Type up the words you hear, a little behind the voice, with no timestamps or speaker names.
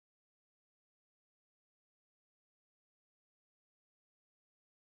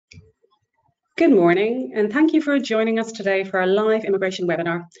Good morning, and thank you for joining us today for our live immigration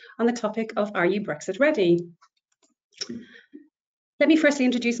webinar on the topic of Are You Brexit Ready? Let me firstly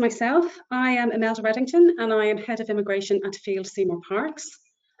introduce myself. I am Imelda Reddington and I am Head of Immigration at Field Seymour Parks.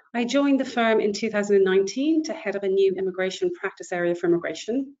 I joined the firm in 2019 to head up a new immigration practice area for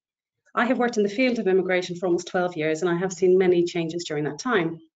immigration. I have worked in the field of immigration for almost 12 years and I have seen many changes during that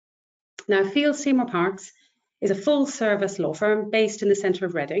time. Now, Field Seymour Parks is a full service law firm based in the centre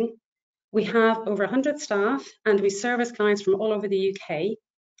of Reading. We have over 100 staff and we service clients from all over the UK,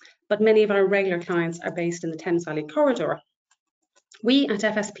 but many of our regular clients are based in the Thames Valley corridor. We at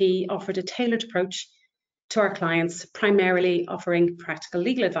FSP offered a tailored approach to our clients, primarily offering practical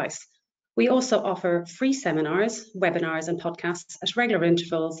legal advice. We also offer free seminars, webinars and podcasts at regular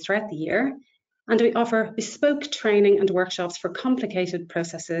intervals throughout the year, and we offer bespoke training and workshops for complicated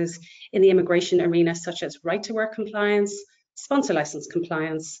processes in the immigration arena, such as right-to-work compliance, sponsor license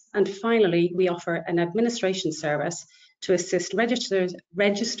compliance, and finally, we offer an administration service to assist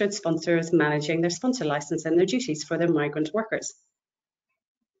registered sponsors managing their sponsor license and their duties for their migrant workers.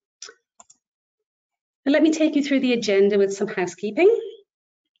 And let me take you through the agenda with some housekeeping.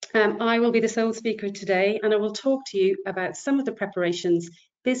 I will be the sole speaker today, and I will talk to you about some of the preparations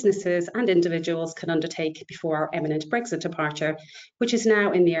businesses and individuals can undertake before our imminent Brexit departure, which is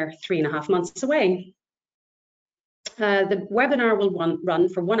now a mere 3.5 months away. The webinar will run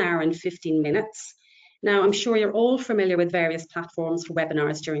for 1 hour and 15 minutes. Now, I'm sure you're all familiar with various platforms for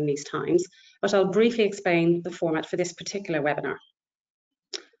webinars during these times, but I'll briefly explain the format for this particular webinar.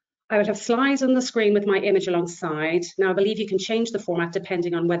 I will have slides on the screen with my image alongside. Now, I believe you can change the format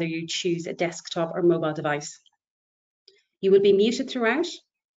depending on whether you choose a desktop or mobile device. You will be muted throughout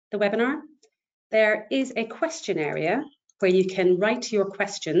the webinar. There is a question area where you can write your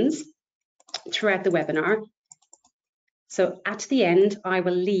questions throughout the webinar. So at the end, I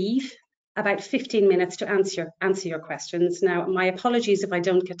will leave about 15 minutes to answer your questions. Now, my apologies if I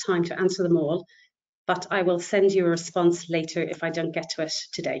don't get time to answer them all, but I will send you a response later if I don't get to it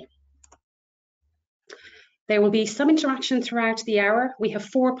today. There will be some interaction throughout the hour. We have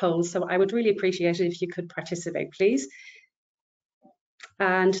 4 polls, so I would really appreciate it if you could participate, please.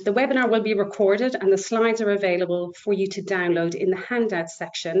 And the webinar will be recorded and the slides are available for you to download in the handout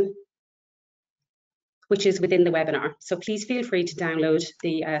section, which is within the webinar. So please feel free to download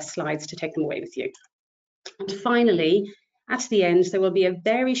the slides to take them away with you. And finally, at the end, there will be a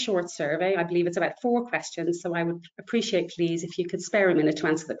very short survey. I believe it's about 4 questions. So I would appreciate, please, if you could spare a minute to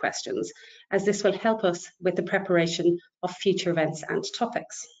answer the questions, as this will help us with the preparation of future events and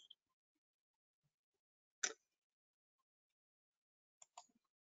topics.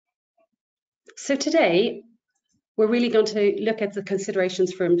 So today, we're really going to look at the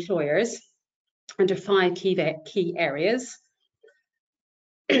considerations for employers under 5 key areas.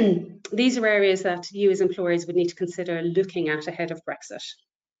 These are areas that you as employers would need to consider looking at ahead of Brexit.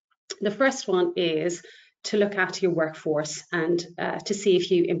 The first one is to look at your workforce and to see if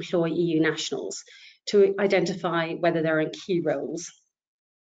you employ EU nationals, to identify whether they're in key roles.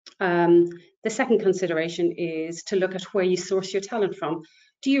 The second consideration is to look at where you source your talent from.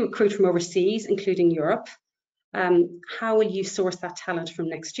 Do you recruit from overseas, including Europe? How will you source that talent from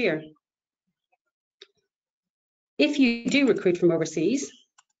next year? If you do recruit from overseas,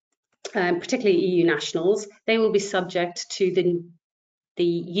 particularly EU nationals, they will be subject to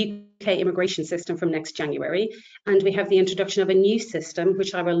the UK immigration system from next January. And we have the introduction of a new system,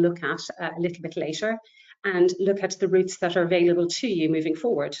 which I will look at a little bit later, and look at the routes that are available to you moving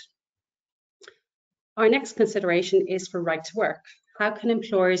forward. Our next consideration is for right to work. How can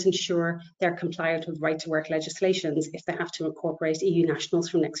employers ensure they're compliant with right to work legislations if they have to incorporate EU nationals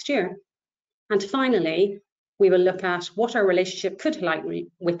from next year? And finally, we will look at what our relationship could look like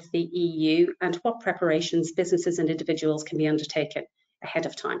with the EU and what preparations businesses and individuals can be undertaken ahead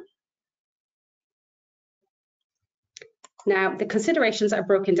of time. Now, the considerations are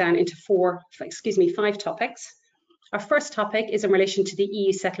broken down into 5 topics. Our first topic is in relation to the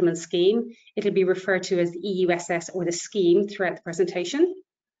EU settlement scheme. It'll be referred to as the EUSS or the scheme throughout the presentation.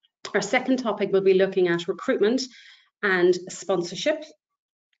 Our second topic will be looking at recruitment and sponsorship.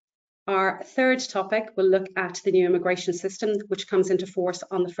 Our third topic will look at the new immigration system, which comes into force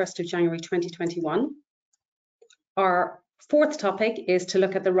on the 1st of January 2021. Our fourth topic is to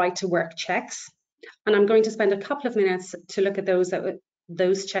look at the right to work checks. And I'm going to spend a couple of minutes to look at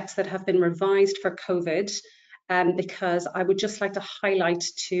those checks that have been revised for COVID, because I would just like to highlight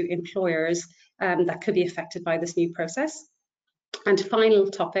to employers that could be affected by this new process. And final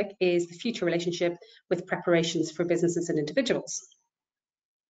topic is the future relationship with preparations for businesses and individuals.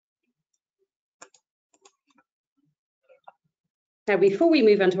 Now, before we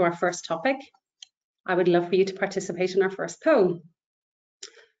move on to our first topic, I would love for you to participate in our first poll.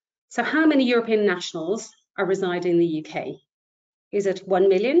 So how many European nationals are residing in the UK? Is it 1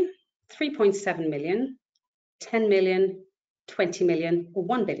 million, 3.7 million, 10 million, 20 million, or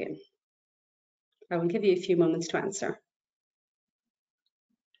 1 billion? I will give you a few moments to answer.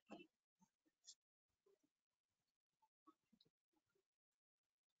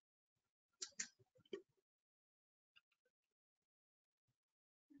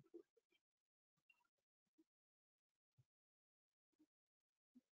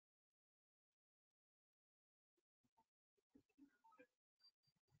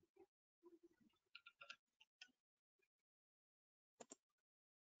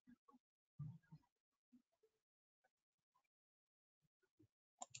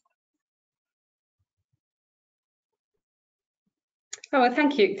 Oh, well,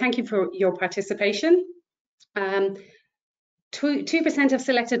 thank you. Thank you for your participation. 2% have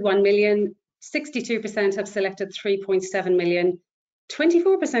selected 1 million, 62% have selected 3.7 million,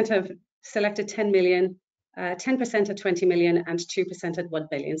 24% have selected 10 million, 10% at 20 million, and 2% at 1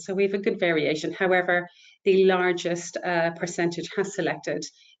 billion. So we have a good variation. However, the largest percentage has selected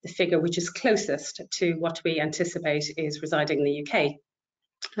the figure which is closest to what we anticipate is residing in the UK.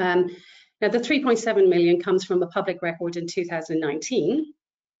 Now, the 3.7 million comes from a public record in 2019.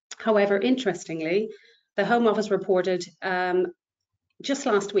 However, interestingly, the Home Office reported just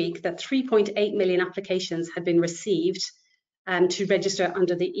last week that 3.8 million applications had been received to register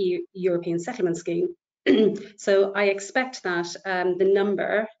under the European Settlement Scheme. So I expect that the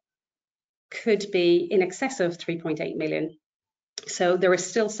number could be in excess of 3.8 million. So there is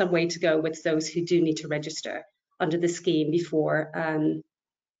still some way to go with those who do need to register under the scheme before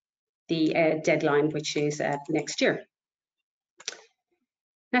the deadline, which is next year.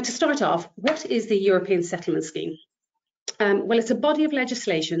 Now, to start off, what is the European Settlement Scheme? Well, it's a body of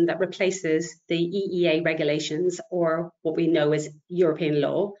legislation that replaces the EEA regulations, or what we know as European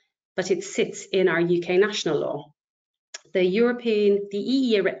law, but it sits in our UK national law. The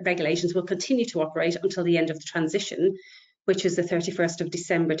EEA regulations will continue to operate until the end of the transition, which is the 31st of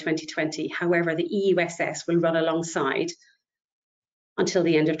December 2020. However, the EUSS will run alongside until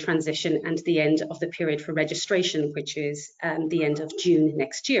the end of transition and the end of the period for registration, which is the end of June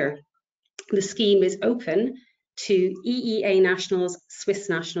next year. The scheme is open to EEA nationals, Swiss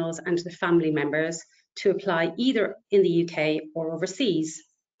nationals, and the family members to apply either in the UK or overseas.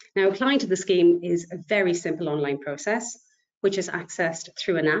 Now, applying to the scheme is a very simple online process, which is accessed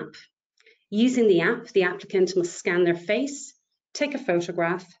through an app. Using the app, the applicant must scan their face, take a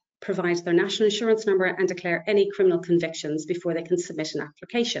photograph, provide their national insurance number, and declare any criminal convictions before they can submit an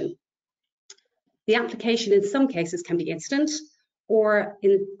application. The application in some cases can be instant, or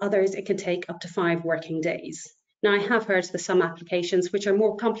in others it can take up to 5 working days. Now, I have heard that some applications which are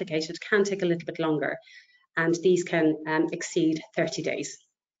more complicated can take a little bit longer, and these can exceed 30 days.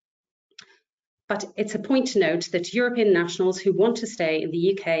 But it's a point to note that European nationals who want to stay in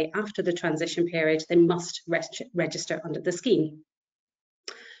the UK after the transition period, they must register under the scheme.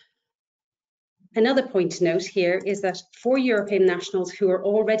 Another point to note here is that for European nationals who are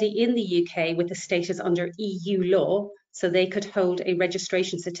already in the UK with a status under EU law, so they could hold a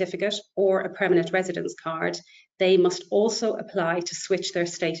registration certificate or a permanent residence card, they must also apply to switch their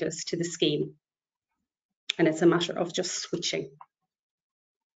status to the scheme. And it's a matter of just switching.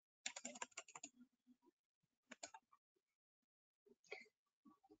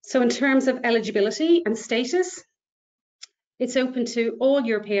 So in terms of eligibility and status, it's open to all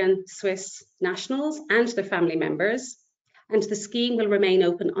European Swiss nationals and their family members, and the scheme will remain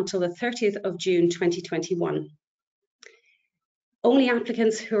open until the 30th of June 2021. Only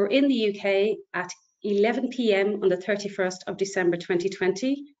applicants who are in the UK at 11 p.m. on the 31st of December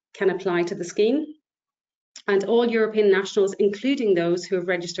 2020 can apply to the scheme, and all European nationals, including those who have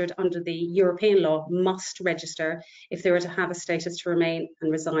registered under the European law, must register if they were to have a status to remain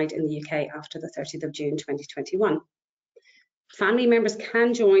and reside in the UK after the 30th of June 2021. Family members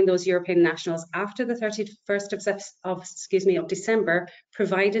can join those European nationals after the 31st of December,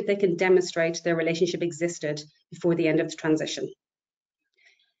 provided they can demonstrate their relationship existed before the end of the transition.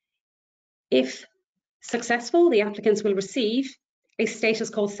 If successful, the applicants will receive a status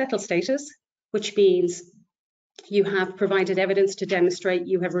called settled status, which means you have provided evidence to demonstrate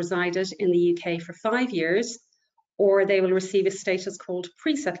you have resided in the UK for 5 years, or they will receive a status called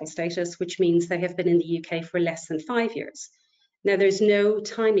pre-settled status, which means they have been in the UK for less than 5 years. Now, there's no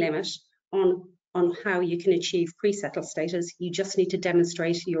time limit on how you can achieve pre-settled status. You just need to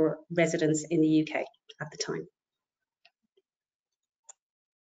demonstrate your residence in the UK at the time.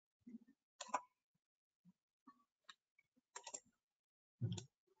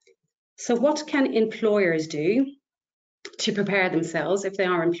 So what can employers do to prepare themselves if they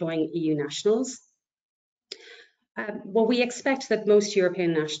are employing EU nationals? Well, we expect that most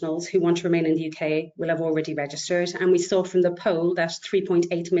European nationals who want to remain in the UK will have already registered, and we saw from the poll that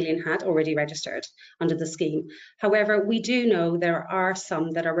 3.8 million had already registered under the scheme. However, we do know there are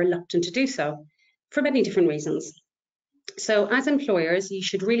some that are reluctant to do so for many different reasons. So as employers, you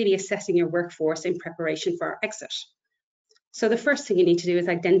should really be assessing your workforce in preparation for exit. So the first thing you need to do is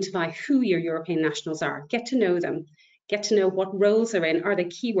identify who your European nationals are, get to know them, get to know what roles they're in. Are they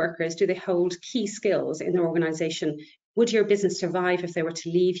key workers? Do they hold key skills in their organisation? Would your business survive if they were to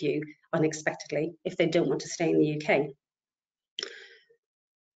leave you unexpectedly, if they don't want to stay in the UK?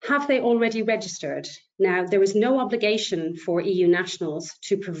 Have they already registered? Now, there is no obligation for EU nationals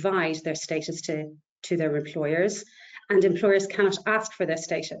to provide their status to their employers, and employers cannot ask for their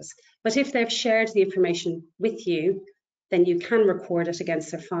status. But if they've shared the information with you, then you can record it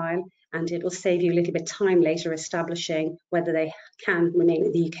against their file, and it will save you a little bit of time later establishing whether they can remain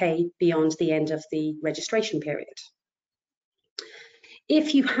in the UK beyond the end of the registration period.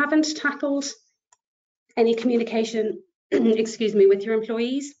 If you haven't tackled any communication, excuse me, with your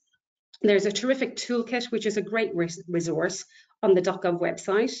employees, there's a terrific toolkit, which is a great resource on the .gov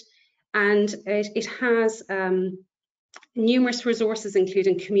website, and it has numerous resources,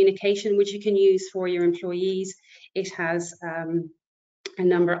 including communication, which you can use for your employees. It has a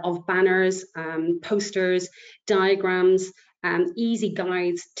number of banners, posters, diagrams, easy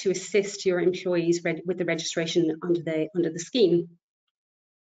guides to assist your employees with the registration under the scheme.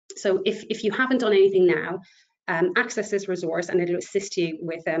 So if you haven't done anything now, access this resource, and it'll assist you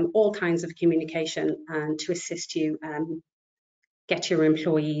with all kinds of communication and to assist you get your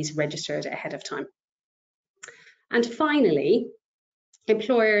employees registered ahead of time. And finally,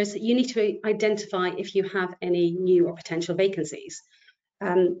 employers, you need to identify if you have any new or potential vacancies.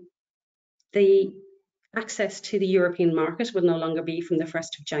 The access to the European market will no longer be from the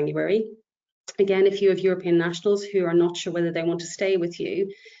 1st of January. Again, if you have European nationals who are not sure whether they want to stay with you,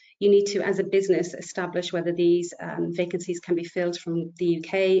 you need to, as a business, establish whether these vacancies can be filled from the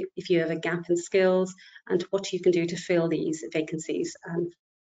UK, if you have a gap in skills, and what you can do to fill these vacancies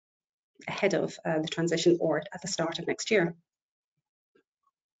ahead of the transition or at the start of next year.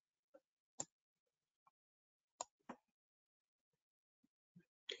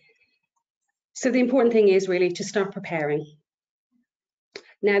 So the important thing is really to start preparing.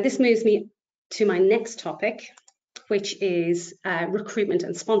 Now, this moves me to my next topic, which is recruitment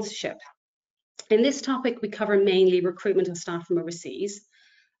and sponsorship. In this topic, we cover mainly recruitment of staff from overseas.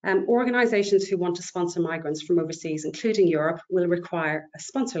 Organisations who want to sponsor migrants from overseas, including Europe, will require a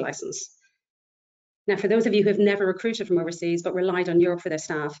sponsor licence. Now, for those of you who have never recruited from overseas but relied on Europe for their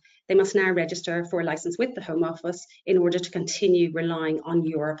staff, they must now register for a licence with the Home Office in order to continue relying on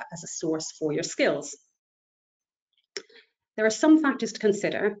Europe as a source for your skills. There are some factors to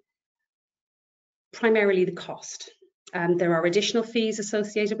consider, primarily the cost. There are additional fees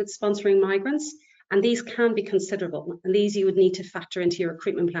associated with sponsoring migrants, and these can be considerable, and these you would need to factor into your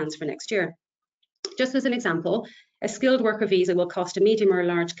recruitment plans for next year. Just as an example, a skilled worker visa will cost a medium or a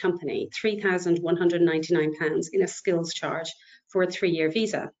large company £3,199 in a skills charge for a 3-year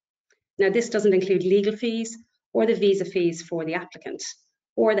visa. Now, this doesn't include legal fees or the visa fees for the applicant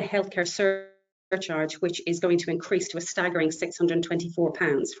or the healthcare surcharge, which is going to increase to a staggering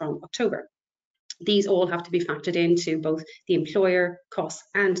 £624 from October. These all have to be factored into both the employer costs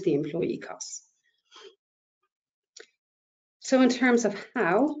and the employee costs. So in terms of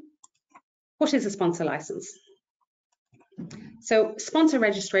what is a sponsor licence? So sponsor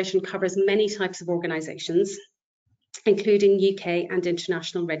registration covers many types of organisations, including UK and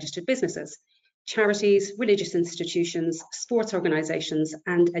international registered businesses, charities, religious institutions, sports organisations,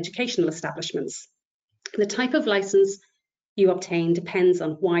 and educational establishments. The type of licence you obtain depends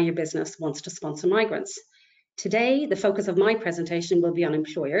on why your business wants to sponsor migrants. Today, the focus of my presentation will be on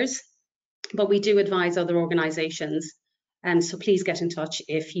employers, but we do advise other organisations, so please get in touch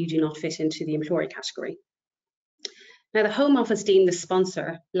if you do not fit into the employer category. Now, the Home Office deemed the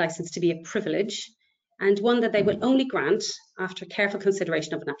sponsor licence to be a privilege and one that they will only grant after careful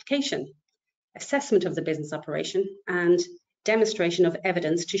consideration of an application, assessment of the business operation, and demonstration of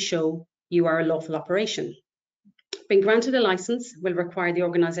evidence to show you are a lawful operation. Being granted a licence will require the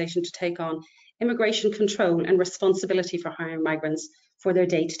organisation to take on immigration control and responsibility for hiring migrants for their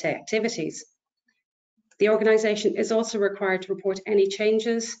day-to-day activities. The organisation is also required to report any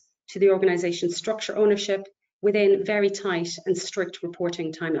changes to the organisation's structure ownership within very tight and strict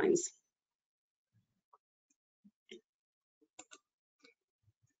reporting timelines.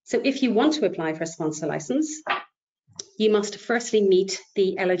 So if you want to apply for a sponsor licence, you must firstly meet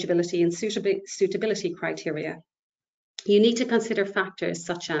the eligibility and suitability criteria. You need to consider factors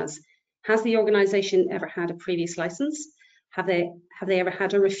such as, has the organisation ever had a previous licence? Have they ever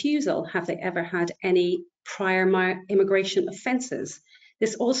had a refusal? Have they ever had any prior immigration offences?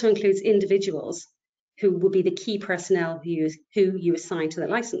 This also includes individuals who will be the key personnel who you assign to the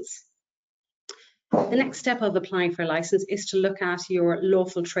licence. The next step of applying for a licence is to look at your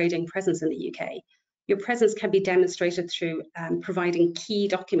lawful trading presence in the UK. Your presence can be demonstrated through providing key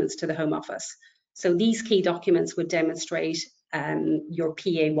documents to the Home Office. So these key documents would demonstrate your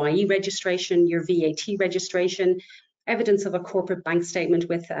PAYE registration, your VAT registration, evidence of a corporate bank statement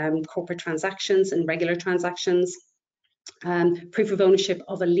with corporate transactions and regular transactions, proof of ownership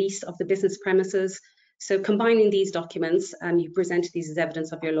of a lease of the business premises. So combining these documents, you present these as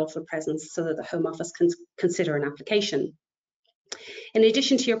evidence of your lawful presence so that the Home Office can consider an application. In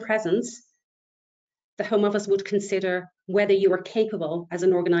addition to your presence, the Home Office would consider whether you are capable as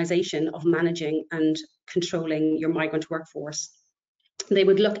an organisation of managing and controlling your migrant workforce. They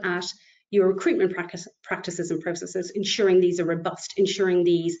would look at your recruitment practices and processes, ensuring these are robust, ensuring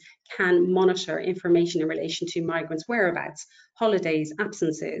these can monitor information in relation to migrants' whereabouts, holidays,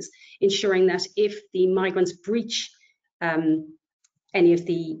 absences, ensuring that if the migrants breach any of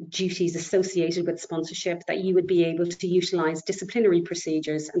the duties associated with sponsorship, that you would be able to utilise disciplinary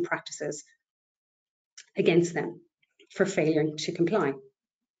procedures and practices against them for failure to comply.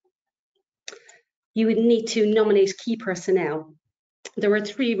 You would need to nominate key personnel. There are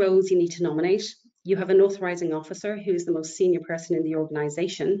 3 roles you need to nominate. You have an authorising officer, who is the most senior person in the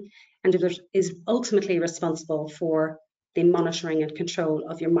organisation and is ultimately responsible for the monitoring and control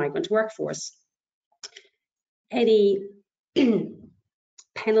of your migrant workforce. Any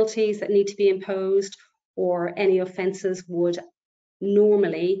penalties that need to be imposed or any offences would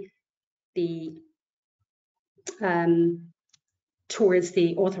normally be towards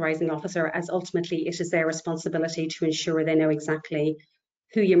the authorising officer, as ultimately it is their responsibility to ensure they know exactly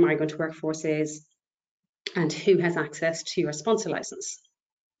who your migrant workforce is and who has access to your sponsor licence.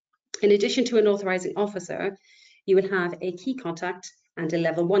 In addition to an authorising officer, you will have a key contact and a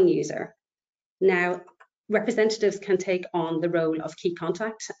level 1 user. Now, representatives can take on the role of key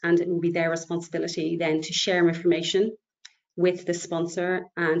contact, and it will be their responsibility then to share information with the sponsor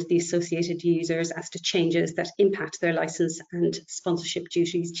and the associated users as to changes that impact their licence and sponsorship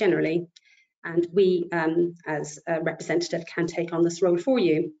duties generally. And we, as a representative, can take on this role for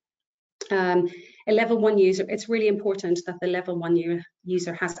you. A level 1 user, it's really important that the level 1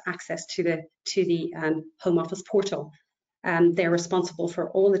 user has access to the Home Office portal. They're responsible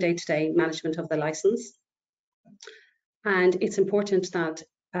for all the day-to-day management of the licence. And it's important that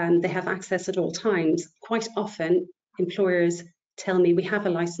they have access at all times. Quite often, employers tell me we have a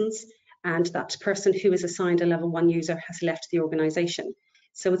licence and that person who is assigned a level 1 user has left the organisation.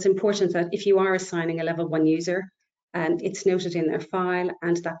 So it's important that if you are assigning a level 1 user, it's noted in their file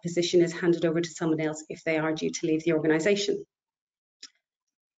and that position is handed over to someone else if they are due to leave the organisation.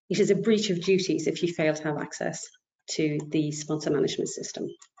 It is a breach of duties if you fail to have access to the sponsor management system.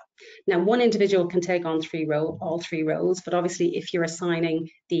 Now, one individual can take on all three roles, but obviously if you're assigning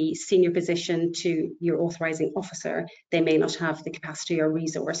the senior position to your authorising officer, they may not have the capacity or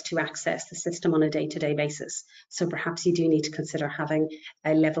resource to access the system on a day-to-day basis. So perhaps you do need to consider having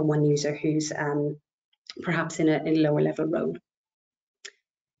a level 1 user who's perhaps in a lower level role.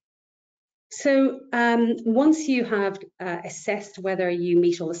 So once you have assessed whether you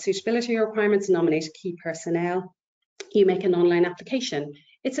meet all the suitability requirements, nominate key personnel, you make an online application.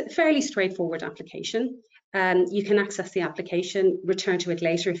 It's a fairly straightforward application. You can access the application, return to it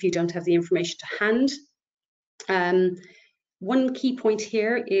later if you don't have the information to hand. One key point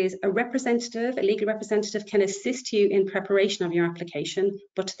here is a legal representative can assist you in preparation of your application,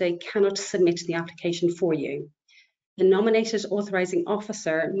 but they cannot submit the application for you. The nominated authorising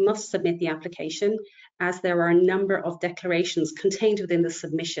officer must submit the application, as there are a number of declarations contained within the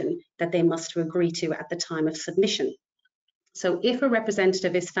submission that they must agree to at the time of submission. So if a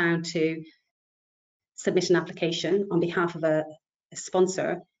representative is found to submit an application on behalf of a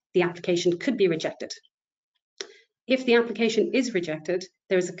sponsor, the application could be rejected. If the application is rejected,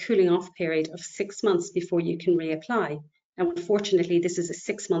 there is a cooling off period of 6 months before you can reapply. And unfortunately, this is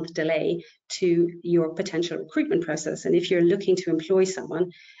a 6-month delay to your potential recruitment process. And if you're looking to employ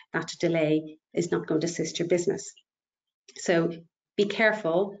someone, that delay is not going to assist your business. So be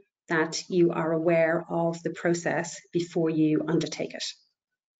careful that you are aware of the process before you undertake it.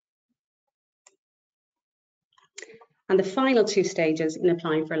 And the final 2 stages in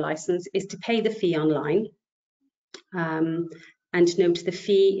applying for a licence is to pay the fee online. And note the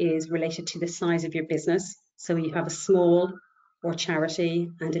fee is related to the size of your business. So you have a small or charity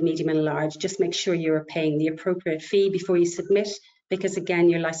and a medium and a large. Just make sure you're paying the appropriate fee before you submit, because again,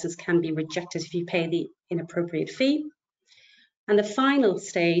 your license can be rejected if you pay the inappropriate fee. And the final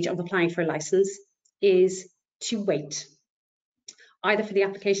stage of applying for a license is to wait, either for the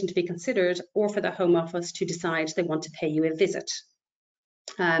application to be considered or for the Home Office to decide they want to pay you a visit.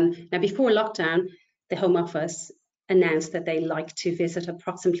 Now, before lockdown, the Home Office announced that they like to visit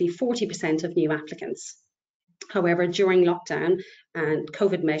approximately 40% of new applicants. However, during lockdown and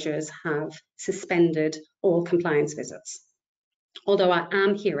COVID measures have suspended all compliance visits. Although I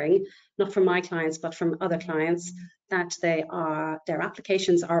am hearing, not from my clients, but from other clients, that their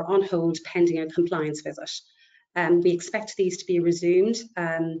applications are on hold pending a compliance visit. We expect these to be resumed.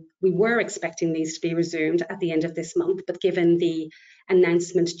 We were expecting these to be resumed at the end of this month, but given the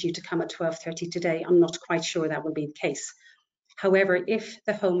announcement due to come at 12:30 today, I'm not quite sure that will be the case. However, if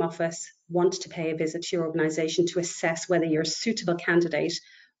the Home Office want to pay a visit to your organisation to assess whether you're a suitable candidate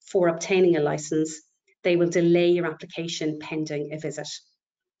for obtaining a licence, they will delay your application pending a visit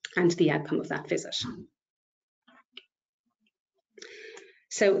and the outcome of that visit.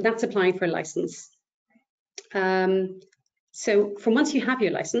 So that's applying for a licence. So from once you have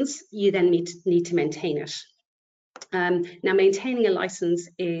your licence, you then need to maintain it. Now, maintaining a licence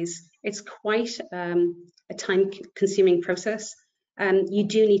it's quite a time-consuming process. You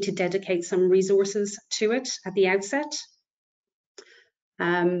do need to dedicate some resources to it at the outset.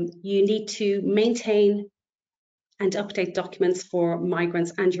 You need to maintain and update documents for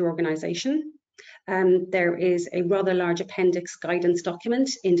migrants and your organisation. There is a rather large appendix guidance document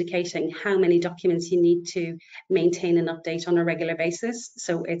indicating how many documents you need to maintain and update on a regular basis.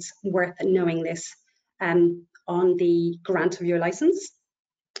 So it's worth knowing this on the grant of your licence.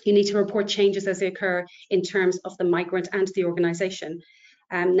 You need to report changes as they occur in terms of the migrant and the organisation.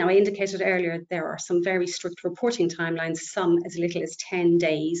 Now, I indicated earlier there are some very strict reporting timelines, some as little as 10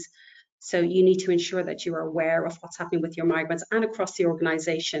 days. So you need to ensure that you are aware of what's happening with your migrants and across the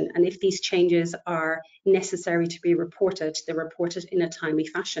organisation. And if these changes are necessary to be reported, they're reported in a timely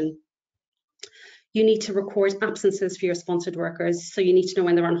fashion. You need to record absences for your sponsored workers. So you need to know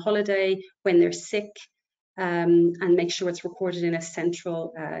when they're on holiday, when they're sick, and make sure it's recorded in a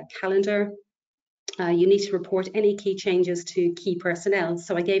central calendar. You need to report any key changes to key personnel.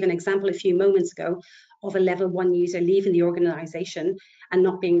 So I gave an example a few moments ago of a level 1 user leaving the organisation and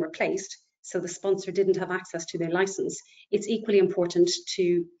not being replaced, so the sponsor didn't have access to their licence. It's equally important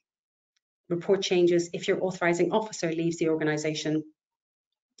to report changes if your authorising officer leaves the organisation.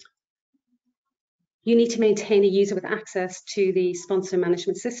 You need to maintain a user with access to the sponsor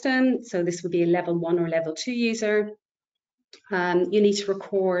management system, so this would be a level 1 or level 2 user. You need to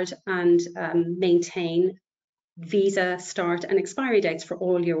record and maintain visa start and expiry dates for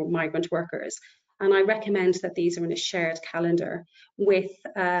all your migrant workers. And I recommend that these are in a shared calendar with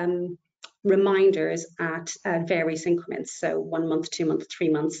reminders at various increments. So 1 month, 2 months, 3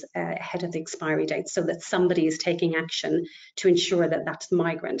 months ahead of the expiry date, so that somebody is taking action to ensure that that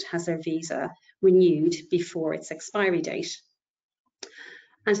migrant has their visa renewed before its expiry date.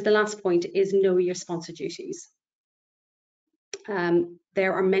 And the last point is know your sponsor duties.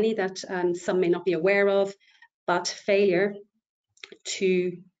 There are many that some may not be aware of, but failure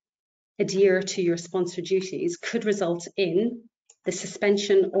to adhere to your sponsor duties could result in the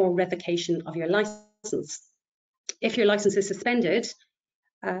suspension or revocation of your license. If your license is suspended,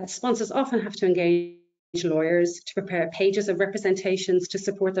 sponsors often have to engage lawyers to prepare pages of representations to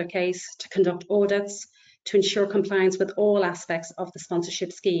support their case, to conduct audits, to ensure compliance with all aspects of the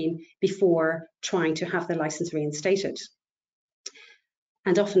sponsorship scheme before trying to have the license reinstated.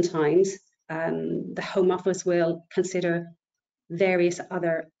 And oftentimes, the Home Office will consider various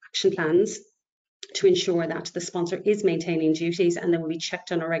other action plans to ensure that the sponsor is maintaining duties, and they will be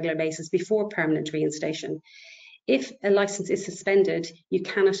checked on a regular basis before permanent reinstation. If a license is suspended, you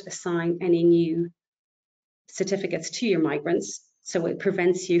cannot assign any new certificates to your migrants, so it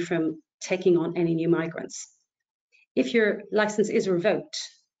prevents you from taking on any new migrants. If your license is revoked,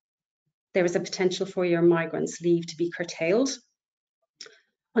 there is a potential for your migrants' leave to be curtailed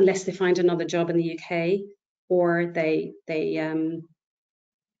unless they find another job in the UK or they've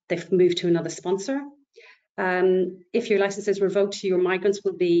moved to another sponsor. If your license is revoked, your migrants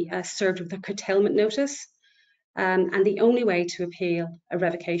will be served with a curtailment notice. And the only way to appeal a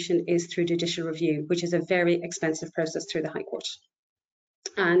revocation is through judicial review, which is a very expensive process through the High Court.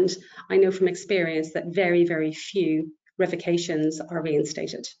 And I know from experience that very, very few revocations are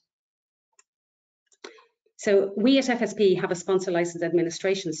reinstated. So we at FSP have a sponsor license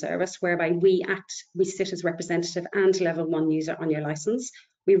administration service whereby we sit as representative and level 1 user on your license.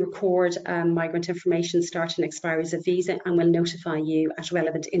 We record migrant information, start and expiries of visa, and will notify you at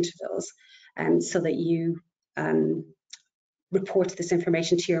relevant intervals so that you report this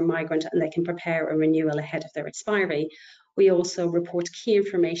information to your migrant and they can prepare a renewal ahead of their expiry. We also report key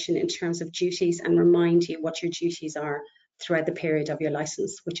information in terms of duties and remind you what your duties are throughout the period of your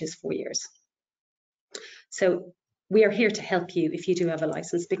licence, which is 4 years. So we are here to help you if you do have a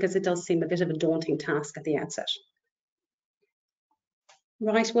licence, because it does seem a bit of a daunting task at the outset.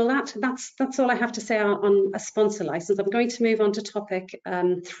 Right, well that's all I have to say on a sponsor licence. I'm going to move on to topic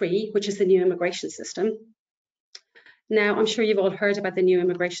 3, which is the new immigration system. Now, I'm sure you've all heard about the new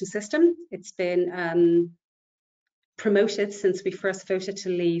immigration system. It's been promoted since we first voted to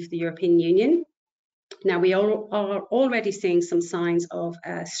leave the European Union. Now, we are already seeing some signs of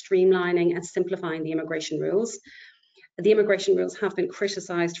streamlining and simplifying the immigration rules. The immigration rules have been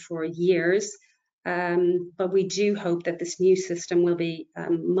criticised for years, but we do hope that this new system will be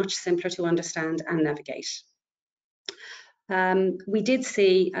much simpler to understand and navigate. We did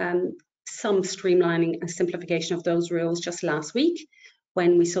see some streamlining and simplification of those rules just last week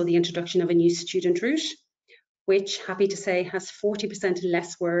when we saw the introduction of a new student route, which, happy to say, has 40%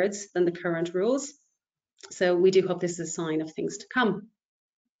 less words than the current rules. So we do hope this is a sign of things to come.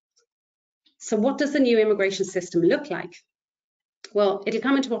 So what does the new immigration system look like? Well, it'll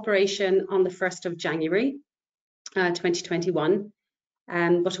come into operation on the 1st of January 2021.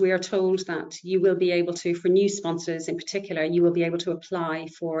 But we are told that you will be able to, for new sponsors in particular, you will be able to apply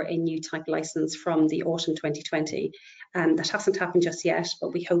for a new type licence from the autumn 2020. That hasn't happened just yet,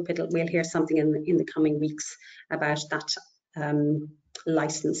 but we hope we'll hear something in the coming weeks about that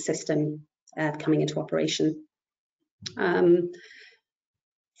licence system coming into operation.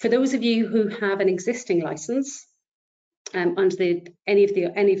 For those of you who have an existing licence under any of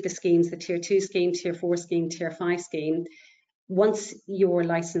the schemes, the Tier 2 scheme, Tier 4 scheme, Tier 5 scheme, once your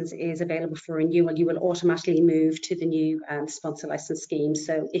licence is available for renewal, you will automatically move to the new sponsor licence scheme.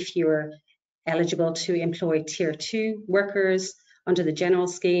 So if you're eligible to employ Tier 2 workers under the general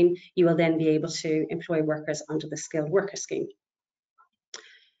scheme, you will then be able to employ workers under the skilled worker scheme.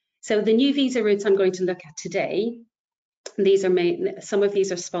 So the new visa routes I'm going to look at today, some of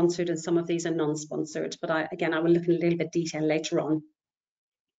these are sponsored and some of these are non-sponsored, but I will look in a little bit detail later on.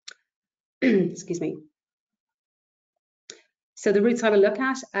 Excuse me. So the routes I will look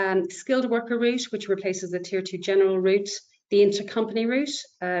at, skilled worker route, which replaces the Tier 2 general route, the intercompany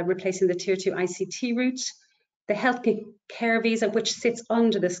route, replacing the Tier 2 ICT route, the health care visa, which sits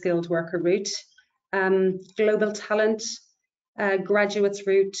under the skilled worker route, global talent, graduates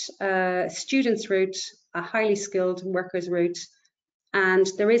route, students route, a highly skilled workers route, and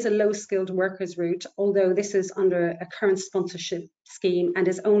there is a low skilled workers route, although this is under a current sponsorship scheme and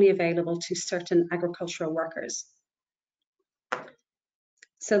is only available to certain agricultural workers.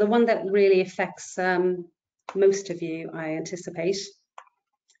 So the one that really affects most of you, I anticipate,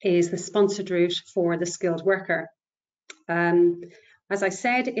 is the sponsored route for the skilled worker. As I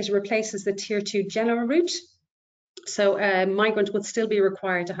said, it replaces the Tier 2 general route. So a migrant would still be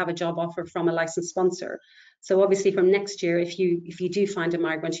required to have a job offer from a licensed sponsor. So obviously from next year, if you do find a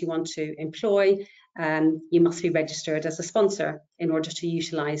migrant you want to employ, you must be registered as a sponsor in order to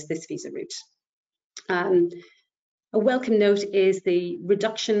utilise this visa route. A welcome note is the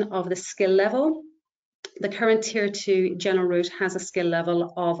reduction of the skill level. The current Tier 2 general route has a skill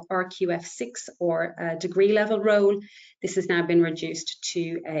level of RQF6 or a degree level role. This has now been reduced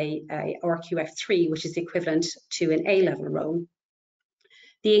to a RQF3, which is equivalent to an A level role.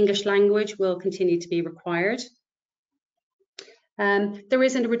 The English language will continue to be required. There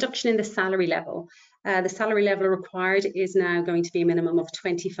is a reduction in the salary level. The salary level required is now going to be a minimum of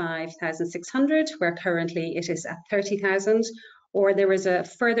 25,600, where currently it is at 30,000, or there is a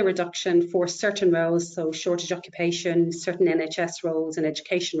further reduction for certain roles, so shortage occupation, certain NHS roles and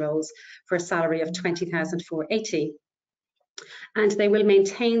education roles, for a salary of 20,480. And they will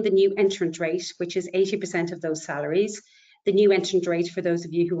maintain the new entrant rate, which is 80% of those salaries. The new entrant rate, for those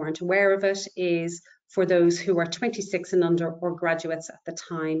of you who aren't aware of it, is for those who are 26 and under or graduates at the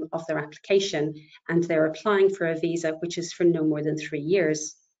time of their application, and they're applying for a visa which is for no more than 3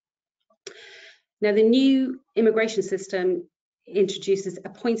 years. Now, the new immigration system introduces a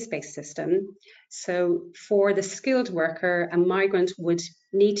points-based system. So for the skilled worker, a migrant would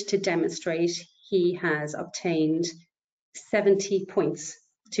need to demonstrate he has obtained 70 points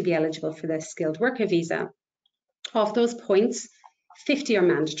to be eligible for the skilled worker visa. Of those points, 50 are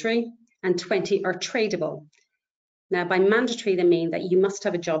mandatory and 20 are tradable. Now, by mandatory, they mean that you must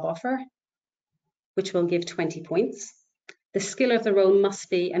have a job offer, which will give 20 points. The skill of the role must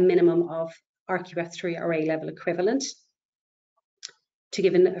be a minimum of RQF3 or A level equivalent. to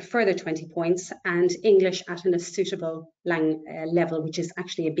give a further 20 points, and English at a suitable level, which is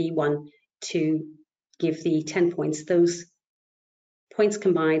actually a B1, to give the 10 points. Those points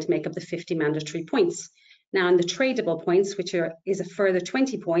combined make up the 50 mandatory points. Now, in the tradable points, which is a further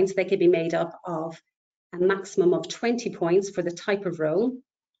 20 points, they could be made up of a maximum of 20 points for the type of role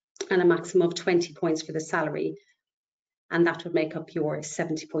and a maximum of 20 points for the salary. And that would make up your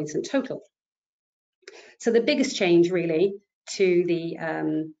 70 points in total. So the biggest change really to the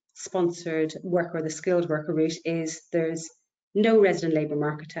sponsored worker or the skilled worker route is there's no resident labour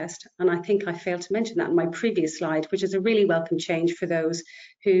market test. And I think I failed to mention that in my previous slide, which is a really welcome change for those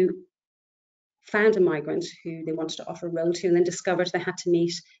who found a migrant who they wanted to offer a role to and then discovered they had to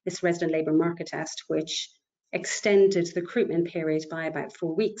meet this resident labour market test, which extended the recruitment period by about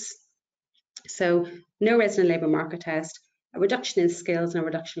 4 weeks. So no resident labour market test, a reduction in skills and a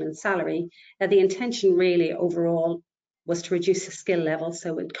reduction in salary. Now, the intention really overall was to reduce the skill level, so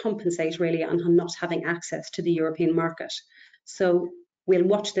it would compensate really on not having access to the European market. So we'll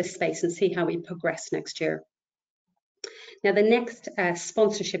watch this space and see how we progress next year. Now, the next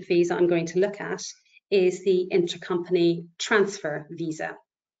sponsorship visa I'm going to look at is the intercompany transfer visa.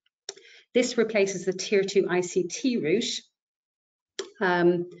 This replaces the Tier 2 ICT route.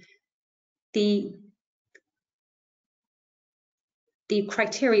 The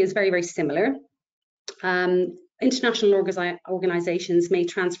criteria is very, very similar. International organisations may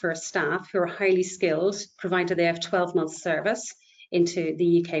transfer staff who are highly skilled, provided they have 12 months service, into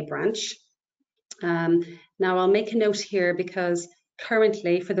the UK branch. Now, I'll make a note here because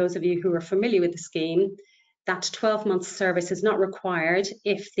currently, for those of you who are familiar with the scheme, that 12 months service is not required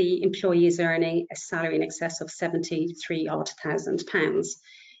if the employee is earning a salary in excess of £73,000.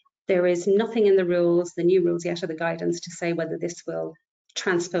 There is nothing in the rules, the new rules yet, or the guidance to say whether this will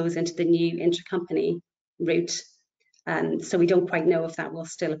transpose into the new intercompany route. So we don't quite know if that will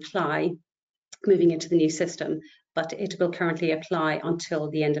still apply moving into the new system, but it will currently apply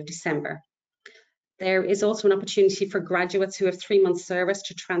until the end of December. There is also an opportunity for graduates who have 3 months service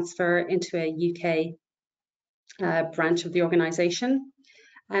to transfer into a UK branch of the organisation.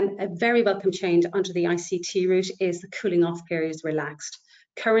 A very welcome change under the ICT route is the cooling off period is relaxed.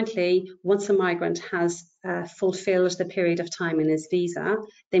 Currently, once a migrant has fulfilled the period of time in his visa,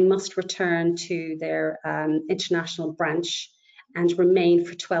 they must return to their international branch and remain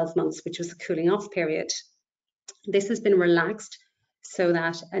for 12 months, which was the cooling off period. This has been relaxed so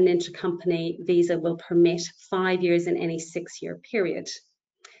that an intercompany visa will permit 5 years in any 6-year period.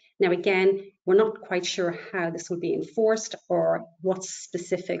 Now, again, we're not quite sure how this will be enforced or what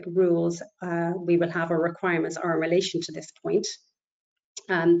specific rules we will have or requirements are in relation to this point.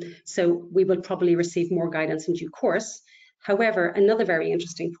 So we will probably receive more guidance in due course. However, another very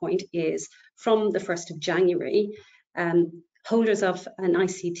interesting point is from the 1st of January, holders of an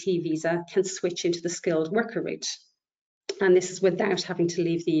ICT visa can switch into the skilled worker route. And this is without having to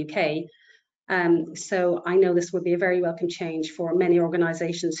leave the UK. So I know this would be a very welcome change for many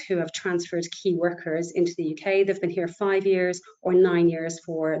organisations who have transferred key workers into the UK. They've been here 5 years or 9 years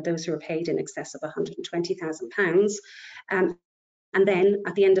for those who are paid in excess of £120,000. And then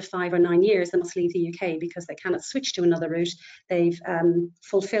at the end of 5 or 9 years, they must leave the UK because they cannot switch to another route. They've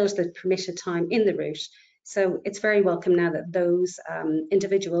fulfilled the permitted time in the route. So it's very welcome now that those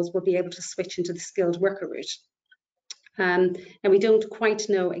individuals will be able to switch into the skilled worker route. Now, we don't quite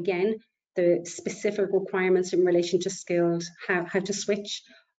know, again, the specific requirements in relation to skilled, how to switch,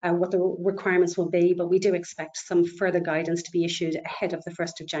 what the requirements will be, but we do expect some further guidance to be issued ahead of the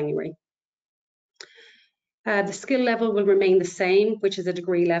 1st of January. The skill level will remain the same, which is a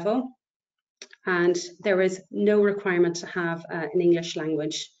degree level, and there is no requirement to have an English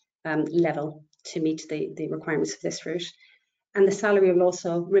language level to meet the requirements of this route. And the salary will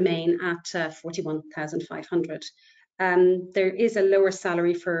also remain at £41,500. There is a lower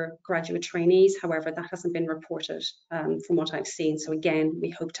salary for graduate trainees, however, that hasn't been reported from what I've seen. So again, we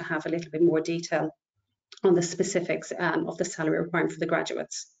hope to have a little bit more detail on the specifics of the salary requirement for the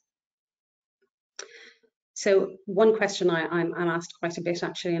graduates. So one question I'm asked quite a bit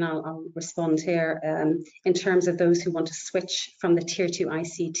actually, and I'll respond here, in terms of those who want to switch from the Tier 2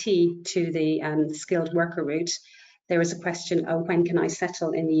 ICT to the skilled worker route, there is a question of when can I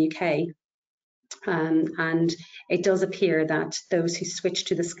settle in the UK? And it does appear that those who switch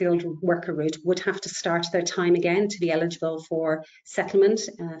to the skilled worker route would have to start their time again to be eligible for settlement,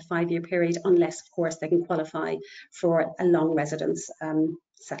 5-year period, unless, of course, they can qualify for a long residence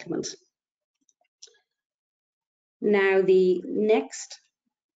settlement. Now, the next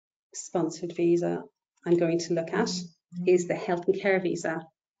sponsored visa I'm going to look at is the health and care visa.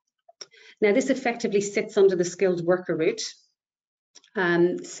 Now, this effectively sits under the skilled worker route.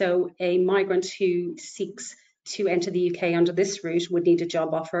 So a migrant who seeks to enter the UK under this route would need a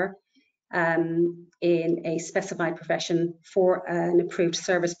job offer in a specified profession for an approved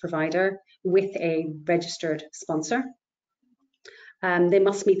service provider with a registered sponsor. They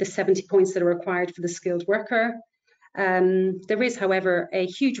must meet the 70 points that are required for the skilled worker. There is, however, a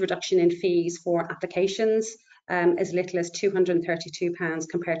huge reduction in fees for applications, as little as £232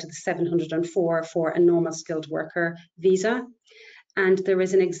 compared to the £704 for a normal skilled worker visa. And there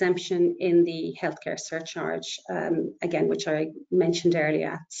is an exemption in the healthcare surcharge, again, which I mentioned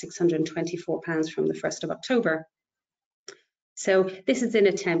earlier, £624 from the 1st of October. So this is an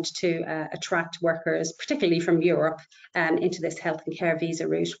attempt to attract workers, particularly from Europe, into this health and care visa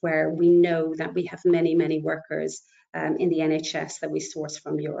route, where we know that we have many, many workers in the NHS that we source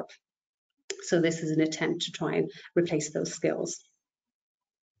from Europe. So this is an attempt to try and replace those skills.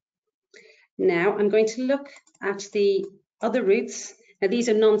 Now I'm going to look at the other routes. Now these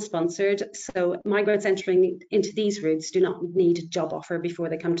are non-sponsored, so migrants entering into these routes do not need a job offer before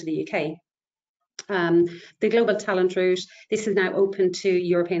they come to the UK. The Global Talent Route, this is now open to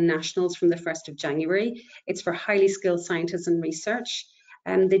European nationals from the 1st of January. It's for highly skilled scientists and research.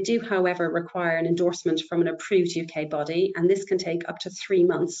 They do, however, require an endorsement from an approved UK body, and this can take up to 3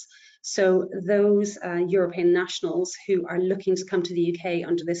 months. So those European nationals who are looking to come to the UK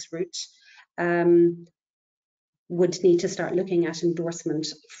under this route would need to start looking at endorsement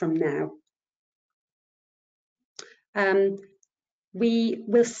from now. We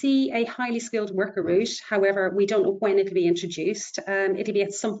will see a highly skilled worker route. However, we don't know when it'll be introduced. It'll be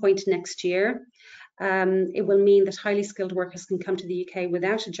at some point next year. It will mean that highly skilled workers can come to the UK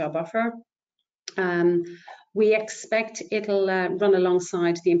without a job offer. We expect it'll run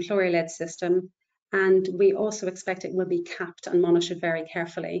alongside the employer-led system, and we also expect it will be capped and monitored very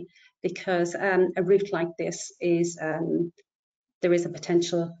carefully, because a route like this is there is a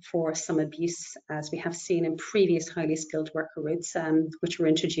potential for some abuse, as we have seen in previous highly skilled worker routes, which were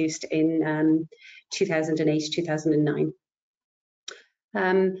introduced in 2008-2009.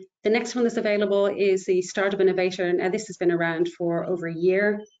 The next one that's available is the Startup Innovator. Now this has been around for over a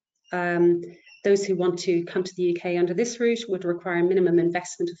year. Those who want to come to the UK under this route would require a minimum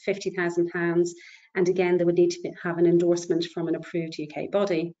investment of £50,000, and again they would need to have an endorsement from an approved UK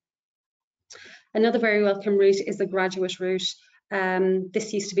body. Another very welcome route is the graduate route.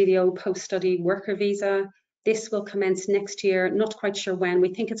 This used to be the old post-study worker visa. This will commence next year, not quite sure when.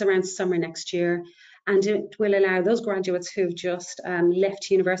 We think it's around summer next year, and it will allow those graduates who've just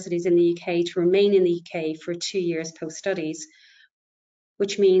left universities in the UK to remain in the UK for 2 years post-studies,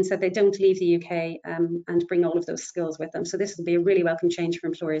 which means that they don't leave the UK and bring all of those skills with them. So this will be a really welcome change for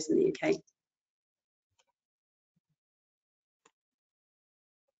employers in the UK.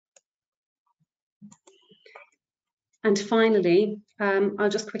 And finally, I'll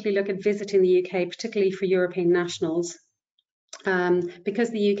just quickly look at visiting the UK, particularly for European nationals.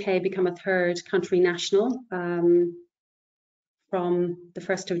 Because the UK become a third country national from the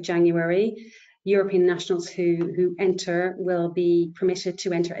 1st of January, European nationals who enter will be permitted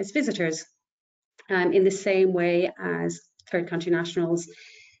to enter as visitors in the same way as third country nationals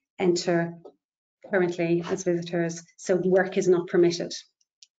enter currently as visitors. So work is not permitted.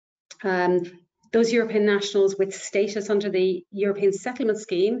 Those European nationals with status under the European Settlement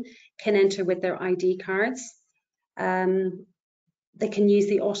Scheme can enter with their ID cards. They can use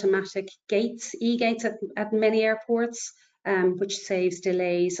the automatic gates, e-gates at many airports, which saves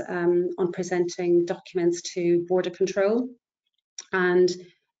delays on presenting documents to border control. And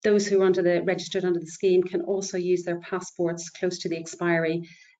those who are registered under the scheme can also use their passports close to the expiry.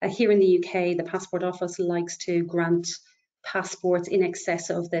 Here in the UK, the Passport Office likes to grant passports in excess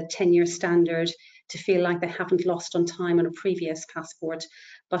of the 10-year standard to feel like they haven't lost on time on a previous passport.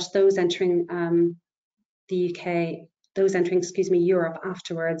 But those entering the UK, those entering, Europe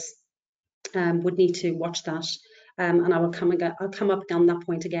afterwards would need to watch that. And I'll come up on that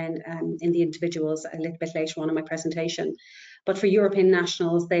point again in the individuals a little bit later on in my presentation. But for European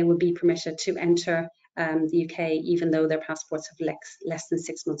nationals, they will be permitted to enter the UK even though their passports have less than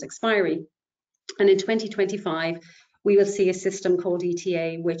 6 months expiry. And in 2025, we will see a system called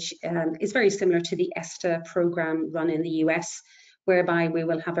ETA, which is very similar to the ESTA program run in the US, whereby we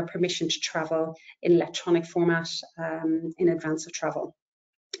will have a permission to travel in electronic format in advance of travel.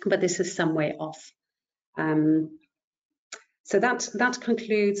 But this is some way off. So that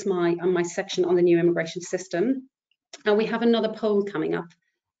concludes my section on the new immigration system. And we have another poll coming up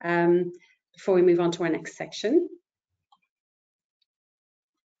before we move on to our next section.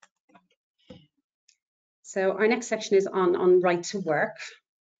 So our next section is on right to work.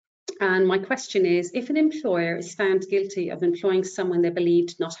 And my question is, if an employer is found guilty of employing someone they believe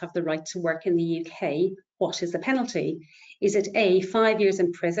did not have the right to work in the UK, what is the penalty? Is it A, 5 years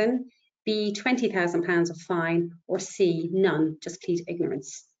in prison, B, £20,000 of fine, or C, none, just plead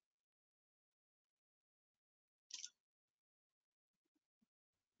ignorance?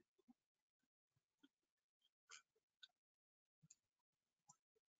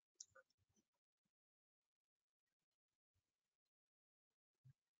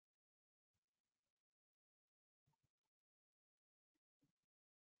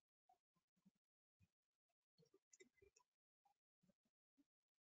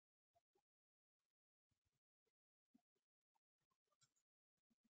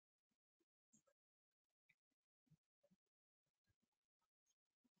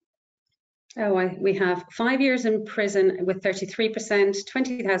 Oh, we have 5 years in prison with 33%,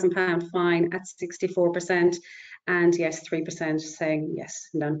 £20,000 fine at 64%, and yes, 3% saying yes,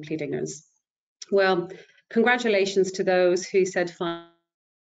 none, plead ignorance. Well, congratulations to those who said 5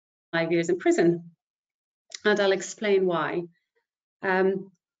 years in prison, and I'll explain why. If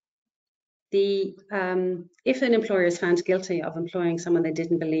an employer is found guilty of employing someone they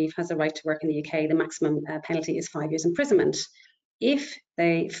didn't believe has a right to work in the UK, the maximum penalty is 5 years imprisonment. If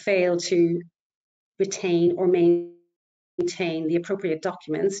they fail to retain or maintain the appropriate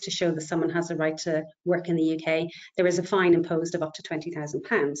documents to show that someone has a right to work in the UK, there is a fine imposed of up to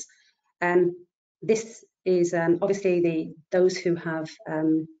 £20,000. This is obviously those who have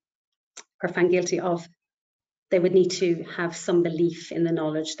are found guilty of, they would need to have some belief in the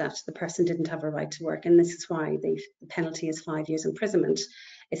knowledge that the person didn't have a right to work, and this is why the penalty is 5 years imprisonment.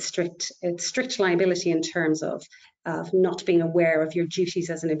 It's strict liability in terms of not being aware of your duties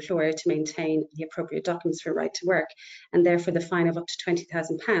as an employer to maintain the appropriate documents for right to work, and therefore the fine of up to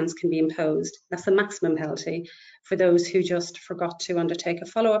 £20,000 can be imposed. That's the maximum penalty for those who just forgot to undertake a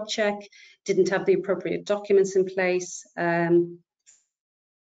follow-up check, didn't have the appropriate documents in place,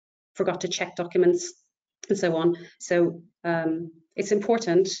 forgot to check documents, and so on. So it's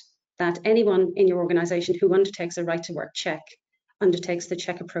important that anyone in your organisation who undertakes a right to work check undertakes the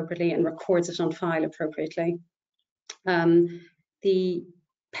check appropriately and records it on file appropriately. The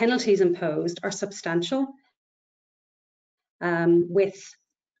penalties imposed are substantial, with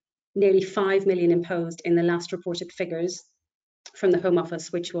nearly 5 million imposed in the last reported figures from the Home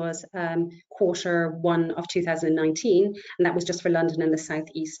Office, which was Q1 of 2019, and that was just for London and the South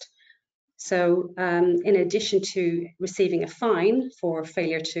East. So in addition to receiving a fine for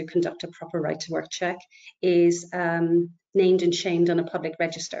failure to conduct a proper right to work check, is named and shamed on a public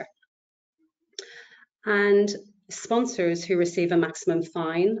register. And sponsors who receive a maximum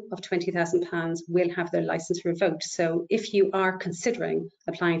fine of £20,000 will have their licence revoked. So if you are considering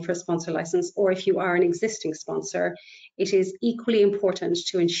applying for a sponsor licence, or if you are an existing sponsor, it is equally important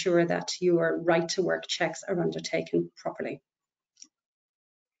to ensure that your right to work checks are undertaken properly.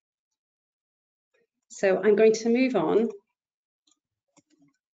 So I'm going to move on.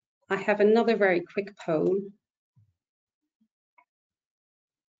 I have another very quick poll.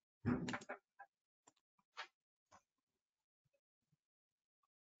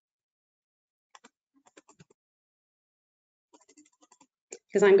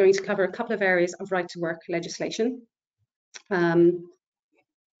 Because I'm going to cover a couple of areas of right to work legislation. And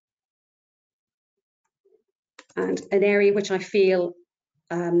an area which I feel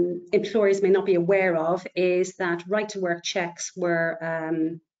employers may not be aware of is that right to work checks were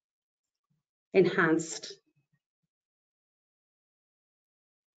enhanced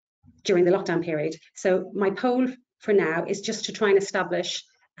during the lockdown period. So my poll for now is just to try and establish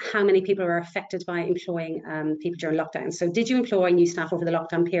how many people are affected by employing people during lockdown. So did you employ new staff over the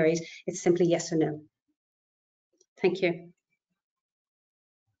lockdown period? It's simply yes or no. Thank you.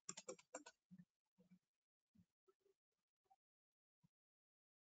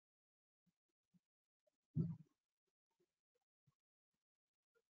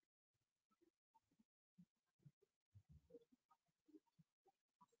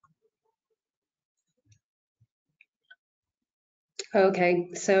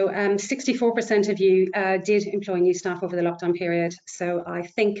 Okay, so 64% of you did employ new staff over the lockdown period. So I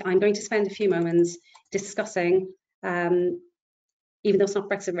think I'm going to spend a few moments discussing, even though it's not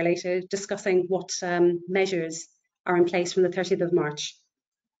Brexit related, discussing what measures are in place from the 30th of March.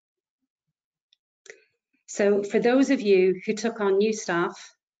 So for those of you who took on new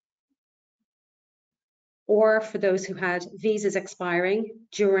staff, or for those who had visas expiring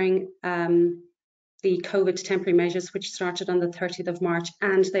during the COVID temporary measures, which started on the 30th of March,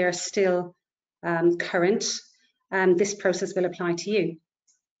 and they are still current, this process will apply to you.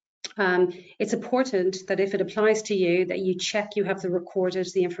 It's important that if it applies to you, that you check you have recorded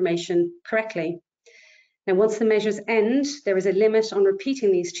the information correctly. Now, once the measures end, there is a limit on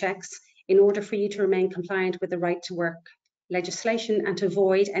repeating these checks in order for you to remain compliant with the right to work legislation and to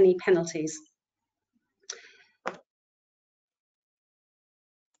avoid any penalties.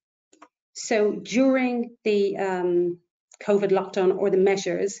 So during the COVID lockdown or the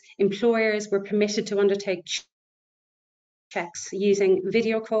measures, employers were permitted to undertake checks using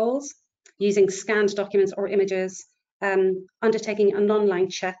video calls, using scanned documents or images, undertaking an online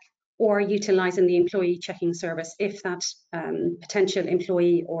check, or utilising the employee checking service if that potential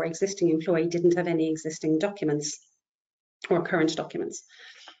employee or existing employee didn't have any existing documents or current documents.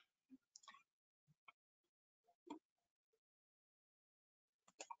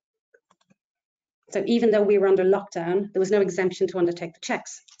 So even though we were under lockdown, there was no exemption to undertake the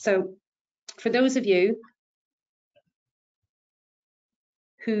checks. So for those of you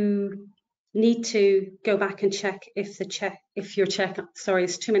who need to go back and check if your check, sorry,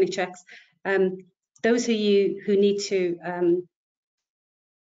 it's too many checks. Those of you who need to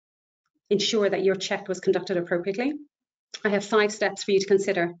ensure that your check was conducted appropriately, I have 5 steps for you to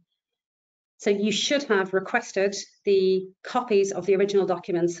consider. So you should have requested the copies of the original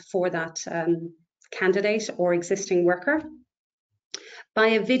documents for that candidate or existing worker. By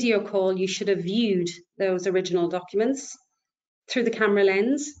a video call, you should have viewed those original documents through the camera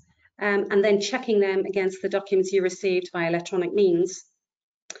lens, and then checking them against the documents you received by electronic means.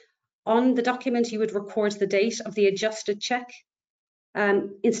 On the document, you would record the date of the adjusted check,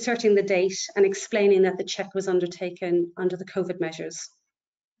 inserting the date and explaining that the check was undertaken under the COVID measures.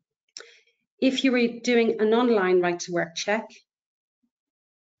 If you were doing an online right to work check,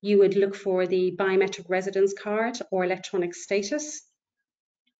 you would look for the biometric residence card or electronic status.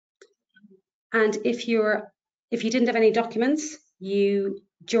 And if you didn't have any documents,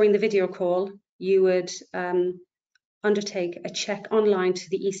 during the video call, you would undertake a check online to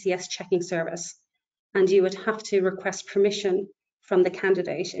the ECS checking service, and you would have to request permission from the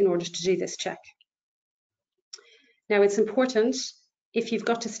candidate in order to do this check. Now, it's important, if you've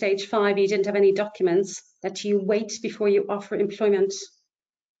got to stage 5, you didn't have any documents, that you wait before you offer employment.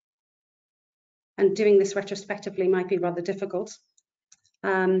 And doing this retrospectively might be rather difficult,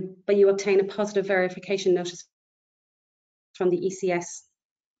 but you obtain a positive verification notice from the ECS.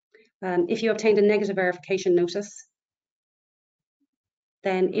 If you obtained a negative verification notice,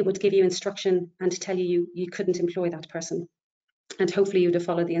 then it would give you instruction and tell you you couldn't employ that person, and hopefully you would have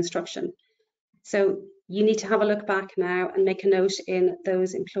followed the instruction. So you need to have a look back now and make a note in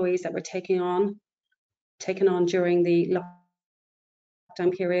those employees that were taken on during the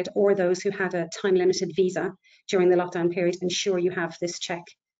lockdown period, or those who had a time-limited visa during the lockdown period. Ensure you have this check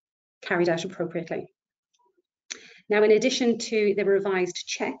carried out appropriately. Now, in addition to the revised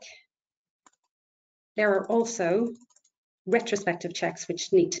check, there are also retrospective checks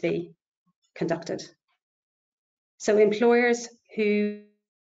which need to be conducted. So employers who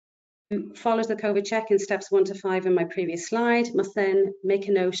follows the COVID check in steps 1 to 5 in my previous slide must then make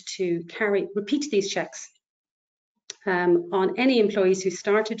a note to repeat these checks on any employees who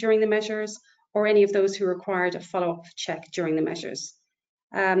started during the measures or any of those who required a follow-up check during the measures.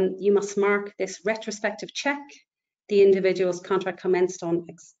 You must mark this retrospective check. The individual's contract commenced on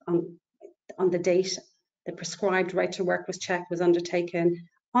the date the prescribed right to work was undertaken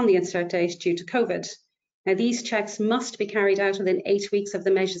on the insert date due to COVID. Now, these checks must be carried out within 8 weeks of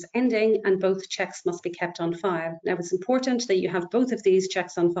the measures ending, and both checks must be kept on file. Now, it's important that you have both of these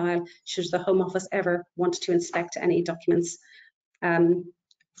checks on file should the Home Office ever want to inspect any documents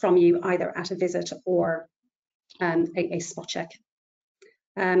from you, either at a visit or a spot check.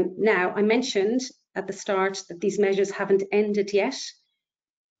 Now, I mentioned at the start that these measures haven't ended yet.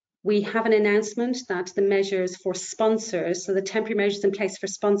 We have an announcement that the measures for sponsors, so the temporary measures in place for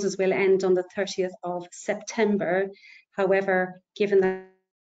sponsors, will end on the 30th of September. However, given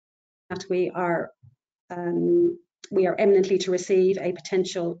that we are imminently to receive a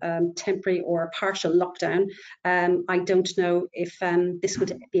potential temporary or partial lockdown, I don't know if this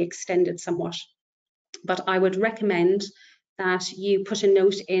would be extended somewhat. But I would recommend that you put a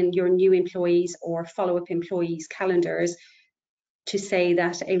note in your new employees or follow-up employees' calendars to say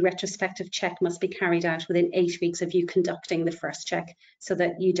that a retrospective check must be carried out within 8 weeks of you conducting the first check, so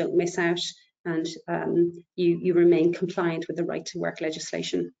that you don't miss out and you remain compliant with the right to work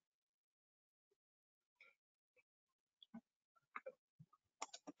legislation.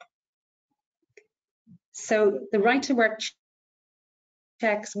 So the right to work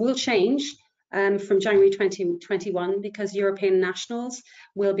checks will change from January 2021 because European nationals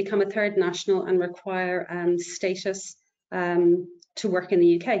will become a third national and require status to work in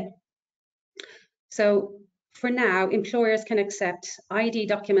the UK. So for now, employers can accept ID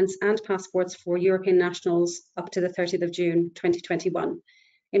documents and passports for European nationals up to the 30th of June 2021.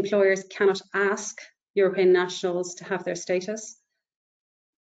 Employers cannot ask European nationals to have their status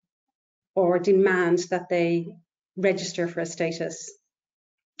or demand that they register for a status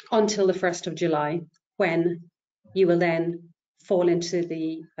until the 1st of July, when you will then fall into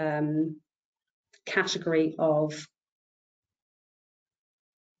the category of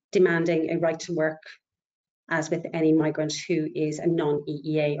demanding a right to work, as with any migrant who is a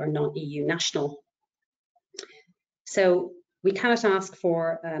non-EEA or non-EU national. So we cannot ask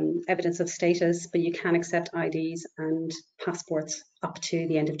for evidence of status, but you can accept IDs and passports up to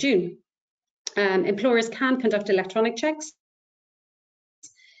the end of June. Employers can conduct electronic checks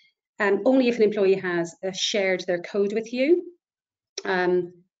only if an employee has shared their code with you.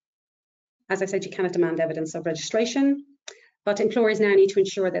 As I said, you cannot demand evidence of registration, but employers now need to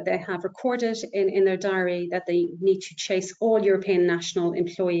ensure that they have recorded in their diary that they need to chase all European national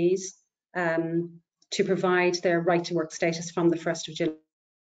employees to provide their right to work status from the 1st of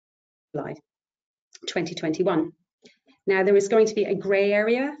July 2021. Now, there is going to be a grey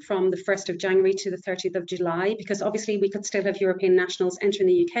area from the 1st of January to the 30th of July, because obviously we could still have European nationals entering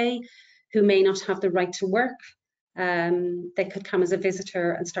the UK who may not have the right to work. They could come as a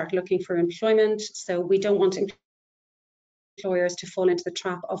visitor and start looking for employment. So we don't want employers to fall into the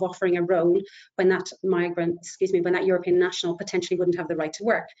trap of offering a role when that when that European national potentially wouldn't have the right to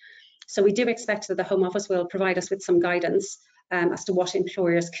work. So we do expect that the Home Office will provide us with some guidance as to what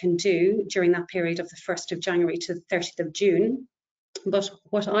employers can do during that period of the 1st of January to the 30th of June. But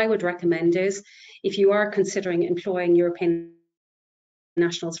what I would recommend is, if you are considering employing European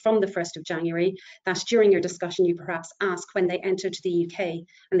nationals from the 1st of January, that during your discussion you perhaps ask when they entered the UK,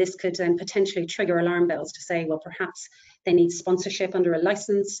 and this could then potentially trigger alarm bells to say, well, perhaps they need sponsorship under a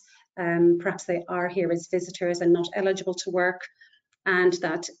license, perhaps they are here as visitors and not eligible to work, and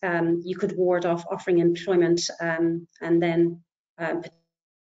that you could ward off offering employment and then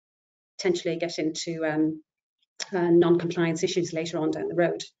potentially get into non-compliance issues later on down the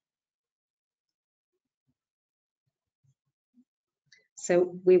road.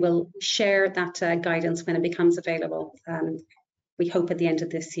 So we will share that guidance when it becomes available. We hope at the end of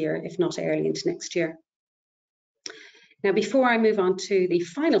this year, if not early into next year. Now, before I move on to the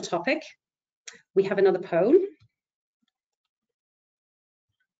final topic, we have another poll.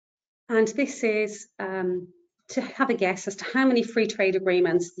 And this is to have a guess as to how many free trade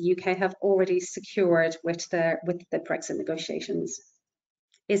agreements the UK have already secured with the Brexit negotiations.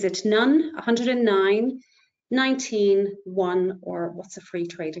 Is it none, 109, 19, 1, or what's a free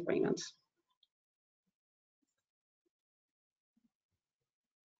trade agreement?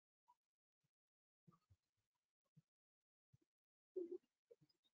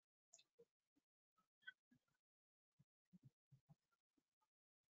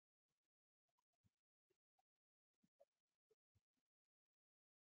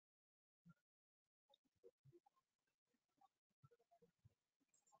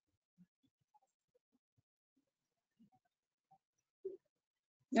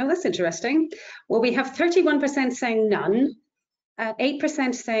 Oh, that's interesting. Well, we have 31% saying none,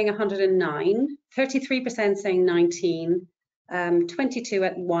 8% saying 109, 33% saying 19, 22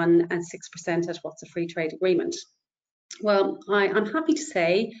 at 1, and 6% at what's a free trade agreement. Well, I'm happy to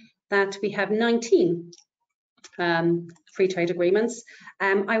say that we have 19 free trade agreements.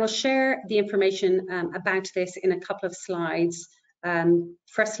 I will share the information about this in a couple of slides.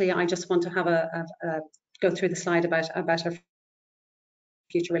 Firstly, I just want to have go through the slide about our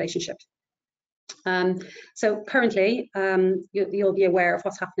future relationship. So currently, you'll be aware of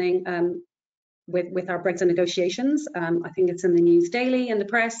what's happening with our Brexit negotiations. I think it's in the news daily and the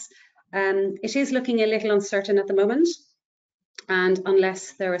press. It is looking a little uncertain at the moment, and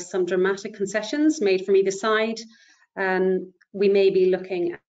unless there are some dramatic concessions made from either side, we may be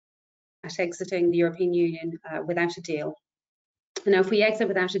looking at exiting the European Union without a deal. Now, if we exit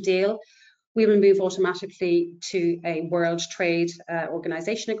without a deal, we will move automatically to a World Trade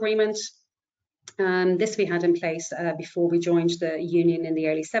Organization agreement. This we had in place before we joined the Union in the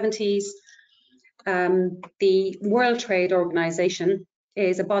early 70s. The World Trade Organization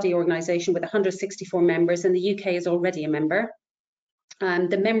is a body organization with 164 members, and the UK is already a member.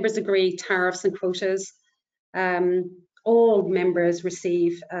 The members agree tariffs and quotas. All members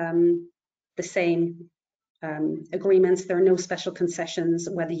receive the same agreements. There are no special concessions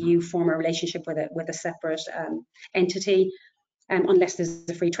whether you form a relationship with a separate entity, unless there's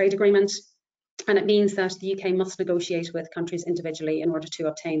a free trade agreement. And it means that the UK must negotiate with countries individually in order to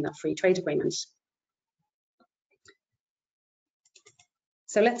obtain that free trade agreement.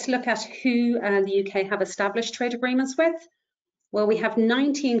 So let's look at who the UK have established trade agreements with. Well, we have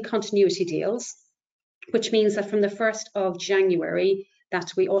 19 continuity deals, which means that from the 1st of January,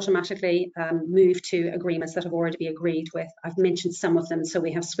 that we automatically move to agreements that have already been agreed with. I've mentioned some of them. So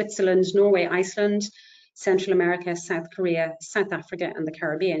we have Switzerland, Norway, Iceland, Central America, South Korea, South Africa, and the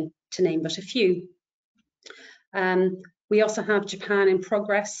Caribbean, to name but a few. We also have Japan in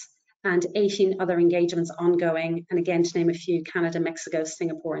progress and 18 other engagements ongoing. And again, to name a few, Canada, Mexico,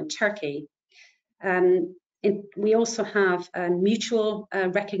 Singapore, and Turkey. We also have mutual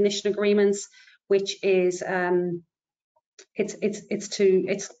recognition agreements, which is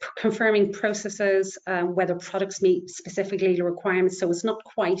it's confirming processes, whether products meet specific legal requirements. So it's not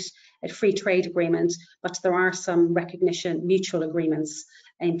quite a free trade agreement, but there are some recognition mutual agreements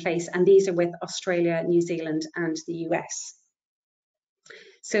in place, and these are with Australia, New Zealand, and the US.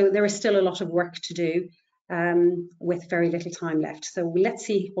 So there is still a lot of work to do with very little time left. So let's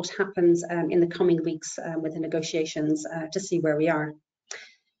see what happens in the coming weeks with the negotiations to see where we are.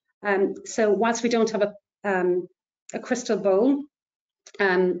 So whilst we don't have a crystal ball,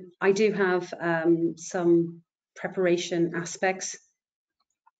 I do have some preparation aspects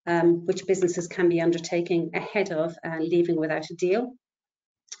which businesses can be undertaking ahead of leaving without a deal.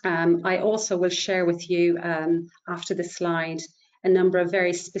 I also will share with you after the slide a number of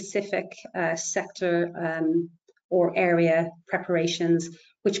very specific sector or area preparations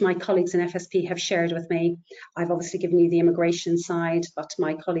which my colleagues in FSP have shared with me. I've obviously given you the immigration side, but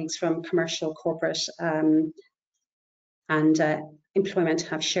my colleagues from commercial, corporate and employment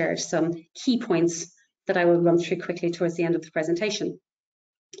have shared some key points that I will run through quickly towards the end of the presentation.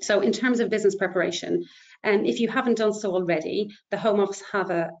 So in terms of business preparation, if you haven't done so already, the Home Office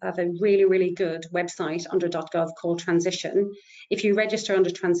have a really, really good website under .gov called Transition. If you register under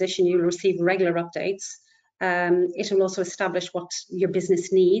Transition, you'll receive regular updates. It will also establish what your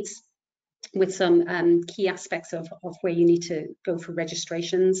business needs with some key aspects of where you need to go for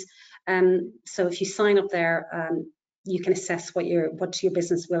registrations. So if you sign up there, you can assess what your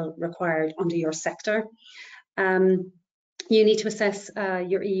business will require under your sector. You need to assess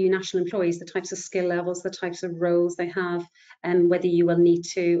your EU national employees, the types of skill levels, the types of roles they have, and whether you will need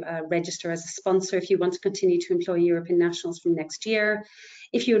to register as a sponsor if you want to continue to employ European nationals from next year.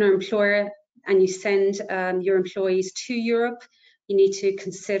 If you're an employer and you send your employees to Europe, you need to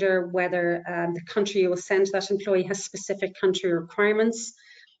consider whether the country you will send that employee has specific country requirements.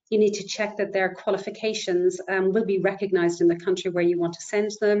 You need to check that their qualifications will be recognised in the country where you want to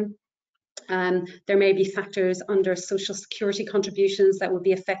send them. There may be factors under social security contributions that would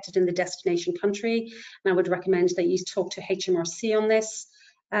be affected in the destination country, and I would recommend that you talk to HMRC on this.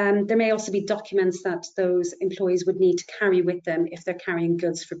 There may also be documents that those employees would need to carry with them if they're carrying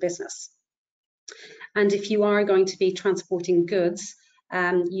goods for business. And if you are going to be transporting goods,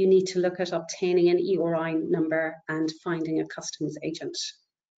 you need to look at obtaining an EORI number and finding a customs agent.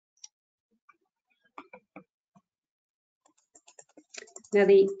 Now,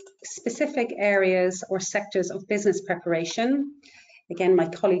 the specific areas or sectors of business preparation, again, my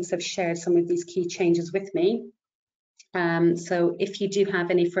colleagues have shared some of these key changes with me. So if you do have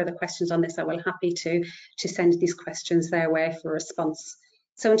any further questions on this, I will be happy to send these questions their way for a response.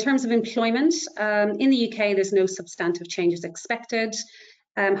 So in terms of employment, in the UK, there's no substantive changes expected.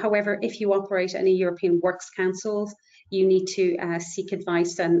 However, if you operate any European Works Council, you need to seek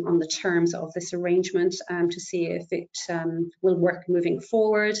advice on the terms of this arrangement to see if it will work moving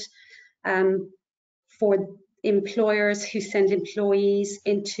forward. For employers who send employees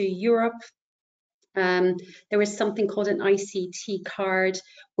into Europe, there is something called an ICT card,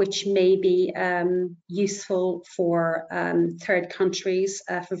 which may be useful for third countries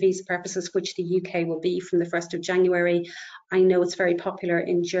for visa purposes, which the UK will be from the 1st of January. I know it's very popular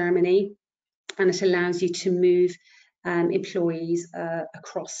in Germany, and it allows you to move employees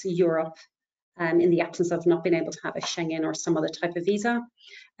across Europe in the absence of not being able to have a Schengen or some other type of visa.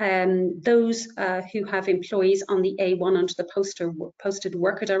 Those who have employees on the A1 under the Posted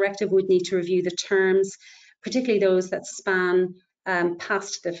Worker Directive would need to review the terms, particularly those that span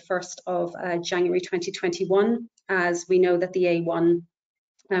past the 1st of January 2021, as we know that the A1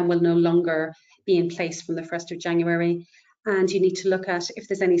 will no longer be in place from the 1st of January. And you need to look at if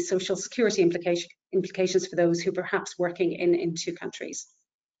there's any social security implications for those who are perhaps working in two countries.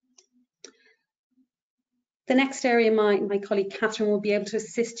 The next area my colleague Catherine will be able to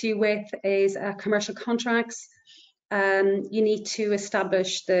assist you with is commercial contracts. You need to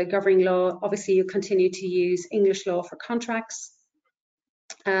establish the governing law. Obviously, you continue to use English law for contracts.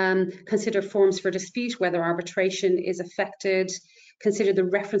 Consider forms for dispute, whether arbitration is affected. Consider the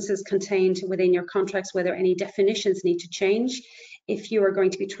references contained within your contracts, whether any definitions need to change. If you are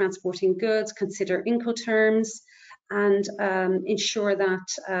going to be transporting goods, consider Incoterms, and ensure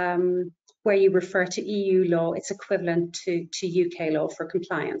that where you refer to EU law, it's equivalent to UK law for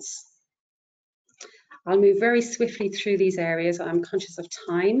compliance. I'll move very swiftly through these areas. I'm conscious of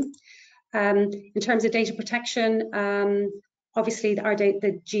time. In terms of data protection, obviously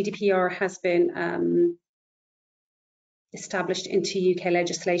the GDPR has been established into UK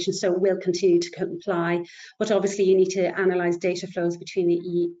legislation, so it will continue to comply. But obviously you need to analyse data flows between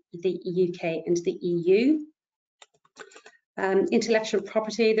the UK and the EU. Intellectual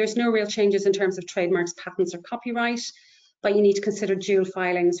property, there's no real changes in terms of trademarks, patents or copyright, but you need to consider dual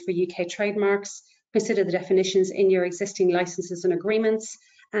filings for UK trademarks, consider the definitions in your existing licenses and agreements,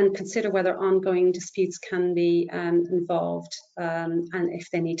 and consider whether ongoing disputes can be involved and if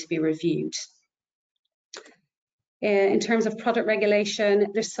they need to be reviewed. In terms of product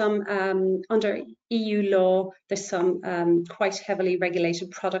regulation, there's some, under EU law, there's some quite heavily regulated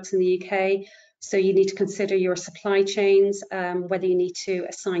products in the UK. So you need to consider your supply chains, whether you need to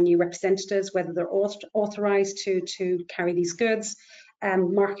assign new representatives, whether they're authorised to carry these goods,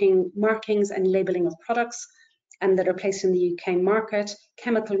 markings and labelling of products that are placed in the UK market,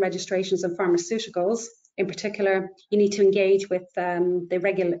 chemical registrations and pharmaceuticals. In particular, you need to engage with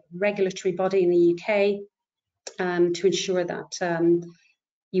the regulatory body in the UK to ensure that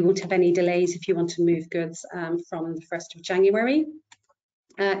you won't have any delays if you want to move goods from the 1st of January.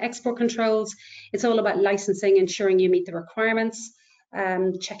 Export controls, it's all about licensing, ensuring you meet the requirements,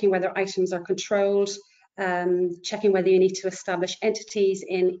 checking whether items are controlled, checking whether you need to establish entities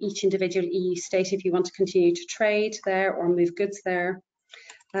in each individual EU state if you want to continue to trade there or move goods there.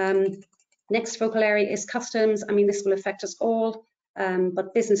 Next focal area is customs. I mean, this will affect us all,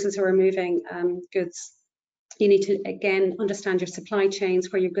 but businesses who are moving goods, you need to, again, understand your supply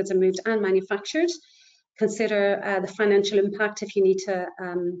chains, where your goods are moved and manufactured. Consider the financial impact if you need to,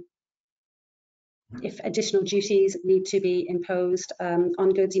 if additional duties need to be imposed on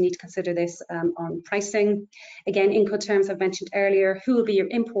goods, you need to consider this on pricing. Again, Incoterms I've mentioned earlier, who will be your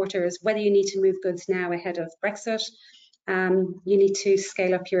importers, whether you need to move goods now ahead of Brexit. You need to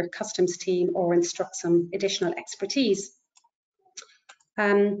scale up your customs team or instruct some additional expertise.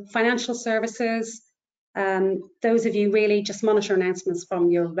 Financial services, those of you really just monitor announcements from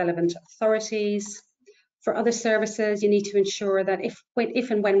your relevant authorities. For other services, you need to ensure that if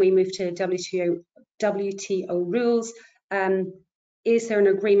and when we move to WTO rules, is there an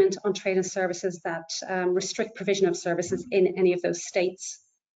agreement on trade and services that restrict provision of services in any of those states?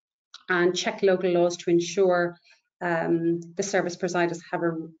 And check local laws to ensure the service providers have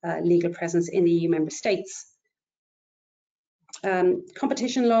a legal presence in the EU member states.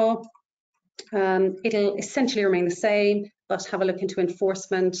 Competition law, it'll essentially remain the same, but have a look into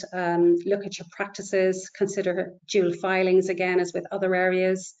enforcement, look at your practices, consider dual filings again as with other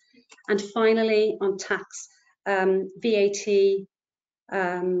areas. And finally, on tax, VAT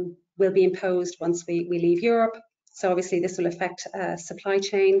will be imposed once we leave Europe. So obviously this will affect supply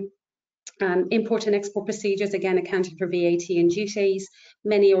chain. Import and export procedures, again, accounting for VAT and duties.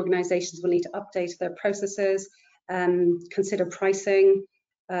 Many organisations will need to update their processes, consider pricing,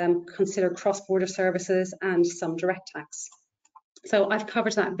 consider cross-border services and some direct tax. So I've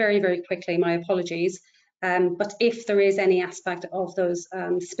covered that very, very quickly, my apologies. But if there is any aspect of those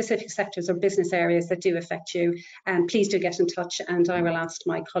specific sectors or business areas that do affect you, please do get in touch and I will ask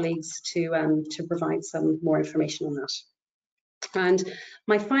my colleagues to provide some more information on that. And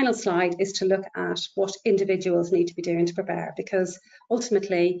my final slide is to look at what individuals need to be doing to prepare, because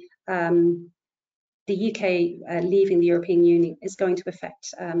ultimately the UK leaving the European Union is going to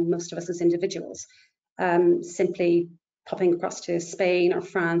affect most of us as individuals. Simply popping across to Spain or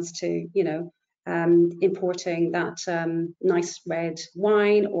France to, importing that nice red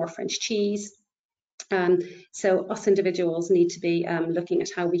wine or French cheese. So us individuals need to be looking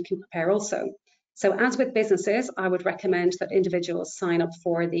at how we can prepare also. So as with businesses, I would recommend that individuals sign up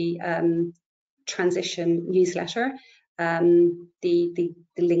for the transition newsletter. The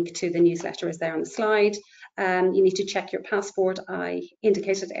link to the newsletter is there on the slide. You need to check your passport. I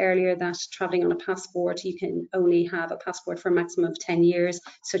indicated earlier that travelling on a passport, you can only have a passport for a maximum of 10 years.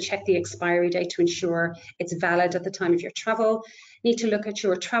 So check the expiry date to ensure it's valid at the time of your travel. You need to look at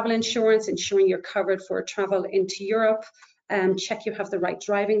your travel insurance, ensuring you're covered for travel into Europe. Check you have the right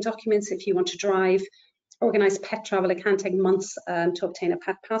driving documents if you want to drive. Organise pet travel. It can take months to obtain a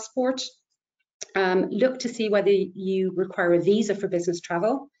pet passport. Look to see whether you require a visa for business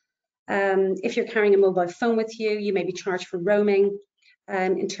travel. If you're carrying a mobile phone with you, you may be charged for roaming.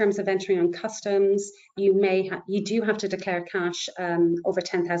 In terms of entering on customs, you do have to declare cash over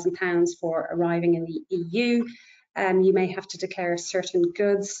 £10,000 for arriving in the EU. You may have to declare certain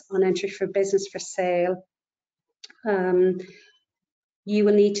goods on entry for business for sale. You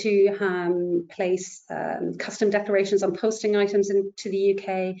will need to place custom declarations on posting items into the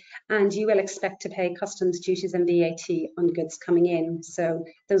UK, and you will expect to pay customs duties and VAT on goods coming in. So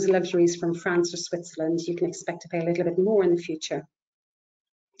those luxuries from France or Switzerland, you can expect to pay a little bit more in the future.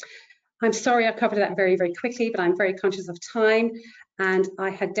 I'm sorry I covered that very, very quickly, but I'm very conscious of time, and I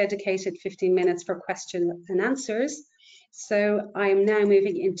had dedicated 15 minutes for questions and answers. So I am now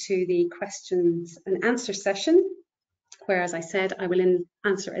moving into the questions and answer session, where, as I said, I will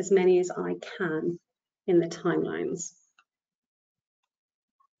answer as many as I can in the timelines.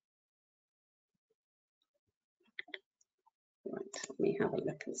 Right, let me have a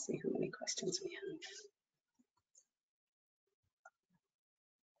look and see how many questions we have.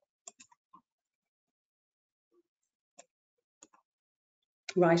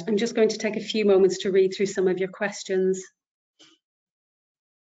 Right, I'm just going to take a few moments to read through some of your questions.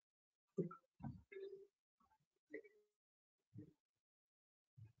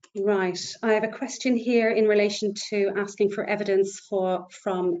 Right, I have a question here in relation to asking for evidence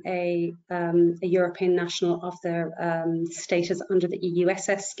from a European national of their status under the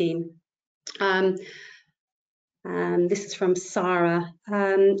EUSS scheme. This is from Sarah.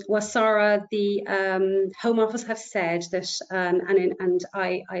 Well, Sarah, the Home Office have said that, and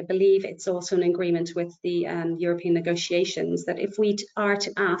I believe it's also an agreement with the European negotiations, that if we are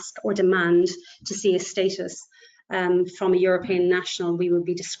to ask or demand to see a status from a European national, we would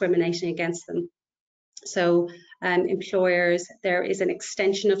be discriminating against them. So employers, there is an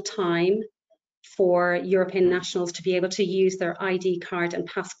extension of time for European nationals to be able to use their ID card and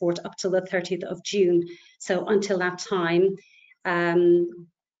passport up till the 30th of June. So until that time,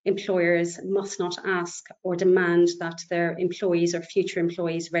 employers must not ask or demand that their employees or future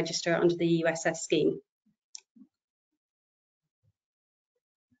employees register under the EUSS scheme.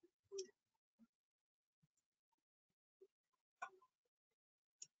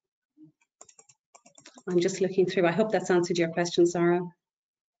 I'm just looking through. I hope that's answered your question, Sarah.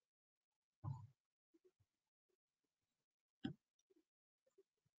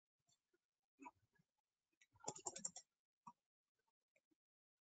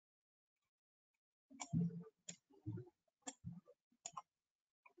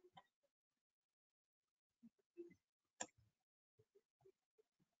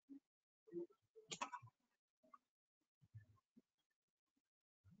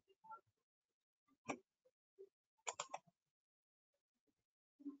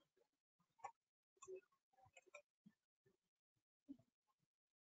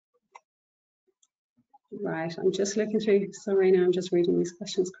 Right, I'm just looking through. Sorry, now I'm just reading these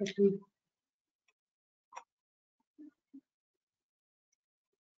questions quickly.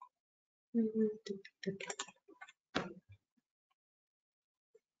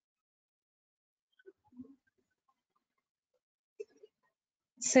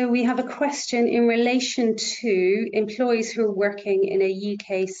 So we have a question in relation to employees who are working in a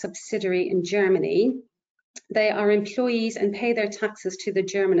UK subsidiary in Germany. They are employees and pay their taxes to the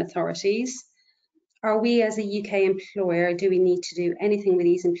German authorities. Are we, as a UK employer, do we need to do anything with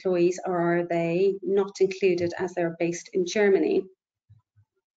these employees, or are they not included as they're based in Germany?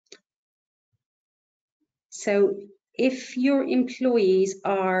 So if your employees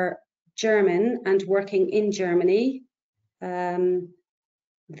are German and working in Germany, then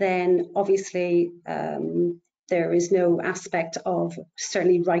obviously there is no aspect of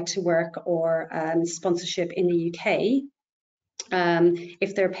certainly right to work or sponsorship in the UK.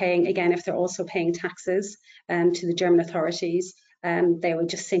 If they're paying, again, if they're also paying taxes to the German authorities, they would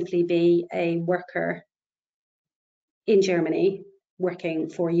just simply be a worker in Germany working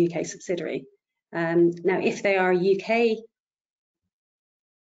for a UK subsidiary. Now, if they are UK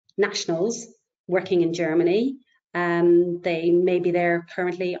nationals working in Germany, they may be there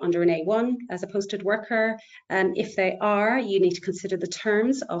currently under an A1 as a posted worker. If they are, you need to consider the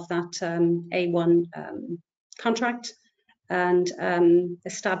terms of that A1 contract and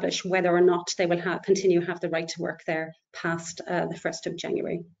establish whether or not they will continue to have the right to work there past the 1st of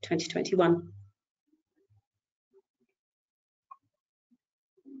January 2021.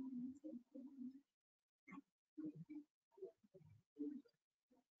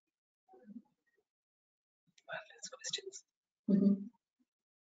 Questions. Mm-hmm.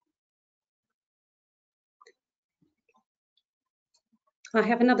 I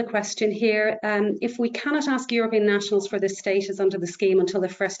have another question here. If we cannot ask European nationals for the status under the scheme until the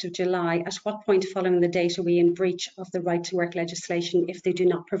 1st of July, at what point following the date are we in breach of the right to work legislation if they do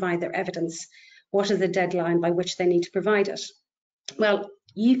not provide their evidence? What is the deadline by which they need to provide it? Well,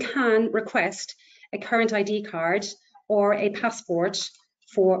 you can request a current ID card or a passport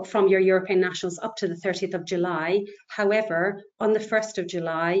from your European nationals up to the 30th of July. However, on the 1st of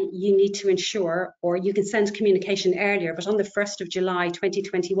July, you need to ensure, or you can send communication earlier, but on the 1st of July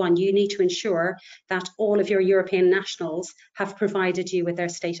 2021, you need to ensure that all of your European nationals have provided you with their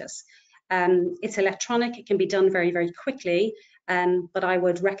status. It's electronic, it can be done very, very quickly, but I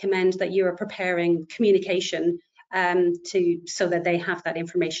would recommend that you are preparing communication so that they have that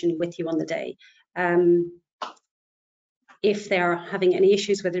information with you on the day. If they're having any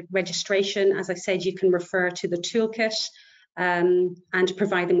issues with registration, as I said, you can refer to the toolkit and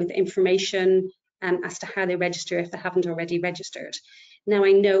provide them with information as to how they register if they haven't already registered. Now,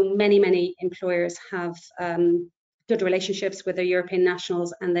 I know many employers have good relationships with their European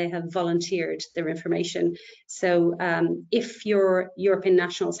nationals and they have volunteered their information. So if your European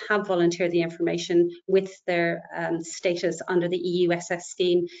nationals have volunteered the information with their status under the EU-SS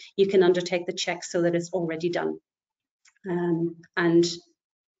scheme, you can undertake the check so that it's already done. And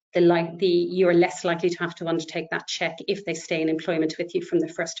you're less likely to have to undertake that check if they stay in employment with you from the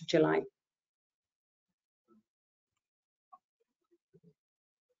 1st of July.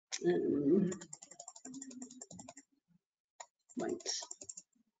 Right.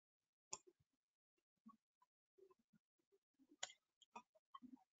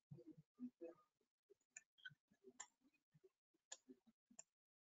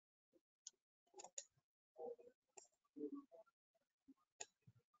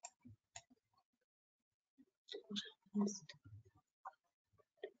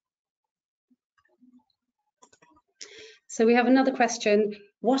 So we have another question.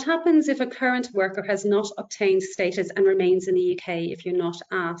 What happens if a current worker has not obtained status and remains in the UK? If you're not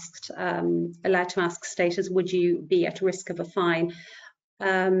allowed to ask status, would you be at risk of a fine?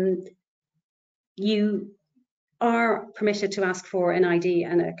 You are permitted to ask for an ID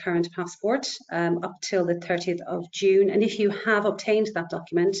and a current passport up till the 30th of June. And if you have obtained that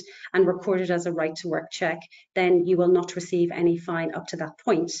document and recorded as a right to work check, then you will not receive any fine up to that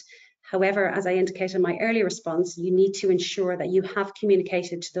point. However, as I indicated in my earlier response, you need to ensure that you have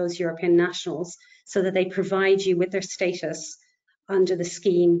communicated to those European nationals so that they provide you with their status under the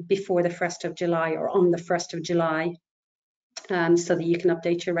scheme before the 1st of July or on the 1st of July, so that you can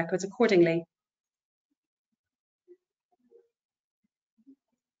update your records accordingly.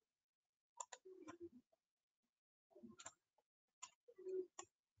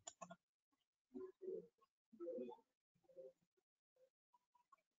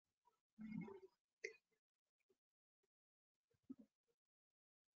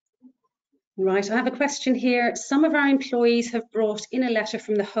 Right, I have a question here. Some of our employees have brought in a letter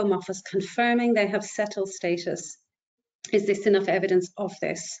from the Home Office confirming they have settled status. Is this enough evidence of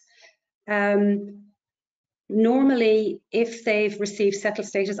this? Normally, if they've received settled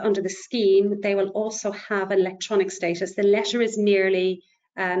status under the scheme, they will also have electronic status. The letter is merely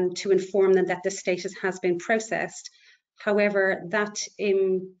to inform them that the status has been processed. However, that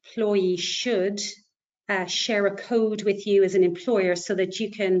employee should share a code with you as an employer so that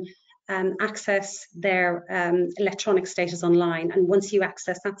you can access their electronic status online. And once you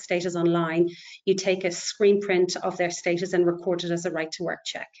access that status online, you take a screen print of their status and record it as a right to work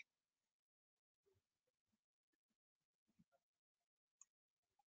check.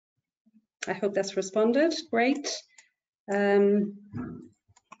 I hope that's responded. Great.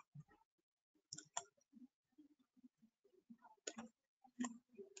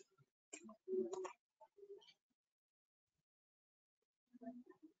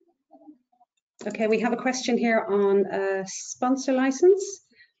 Okay, we have a question here on a sponsor license.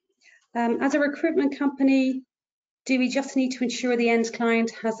 As a recruitment company, do we just need to ensure the end client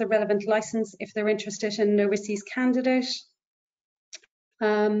has a relevant license if they're interested in an overseas candidate?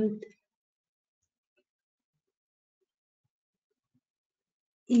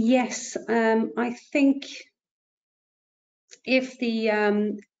 Yes, I think if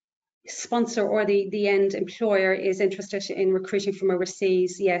the sponsor or the end employer is interested in recruiting from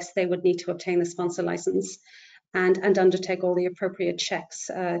overseas, yes, they would need to obtain the sponsor license and undertake all the appropriate checks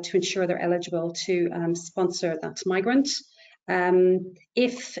to ensure they're eligible to sponsor that migrant.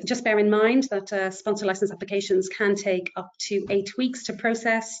 Just bear in mind that sponsor license applications can take up to 8 weeks to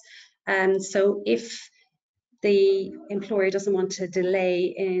process. So if the employer doesn't want to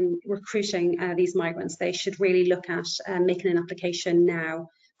delay in recruiting these migrants, they should really look at making an application now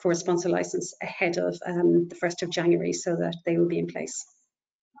for a sponsor license ahead of the 1st of January so that they will be in place.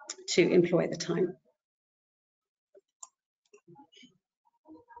 to employ the time.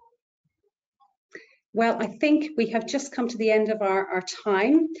 Well, I think we have just come to the end of our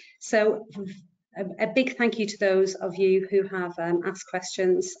time. So a big thank you to those of you who have asked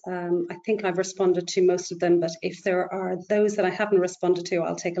questions. I think I've responded to most of them, but if there are those that I haven't responded to,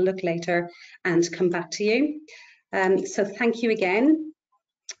 I'll take a look later and come back to you. So thank you again.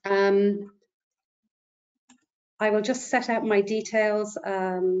 I will just set out my details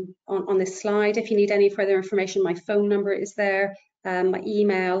on this slide. If you need any further information, my phone number is there, my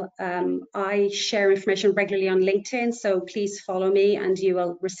email. I share information regularly on LinkedIn, so please follow me and you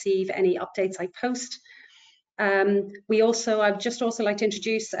will receive any updates I post. I'd just also like to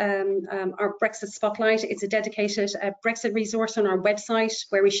introduce our Brexit Spotlight. It's a dedicated Brexit resource on our website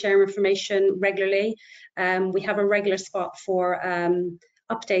where we share information regularly. We have a regular spot for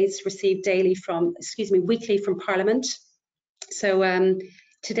updates received weekly from Parliament. So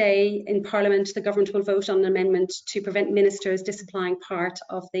today in Parliament, the government will vote on an amendment to prevent ministers disapplying part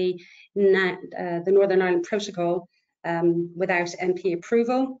of the Northern Ireland Protocol without MP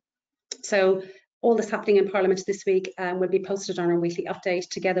approval. So all that's happening in Parliament this week will be posted on our weekly update,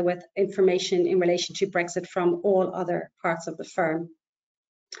 together with information in relation to Brexit from all other parts of the firm.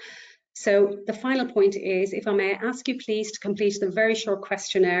 So the final point is, if I may ask you please to complete the very short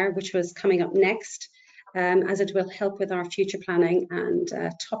questionnaire, which was coming up next, as it will help with our future planning and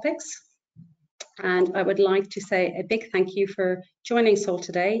topics. And I would like to say a big thank you for joining Sol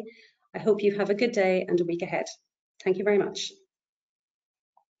today. I hope you have a good day and a week ahead. Thank you very much.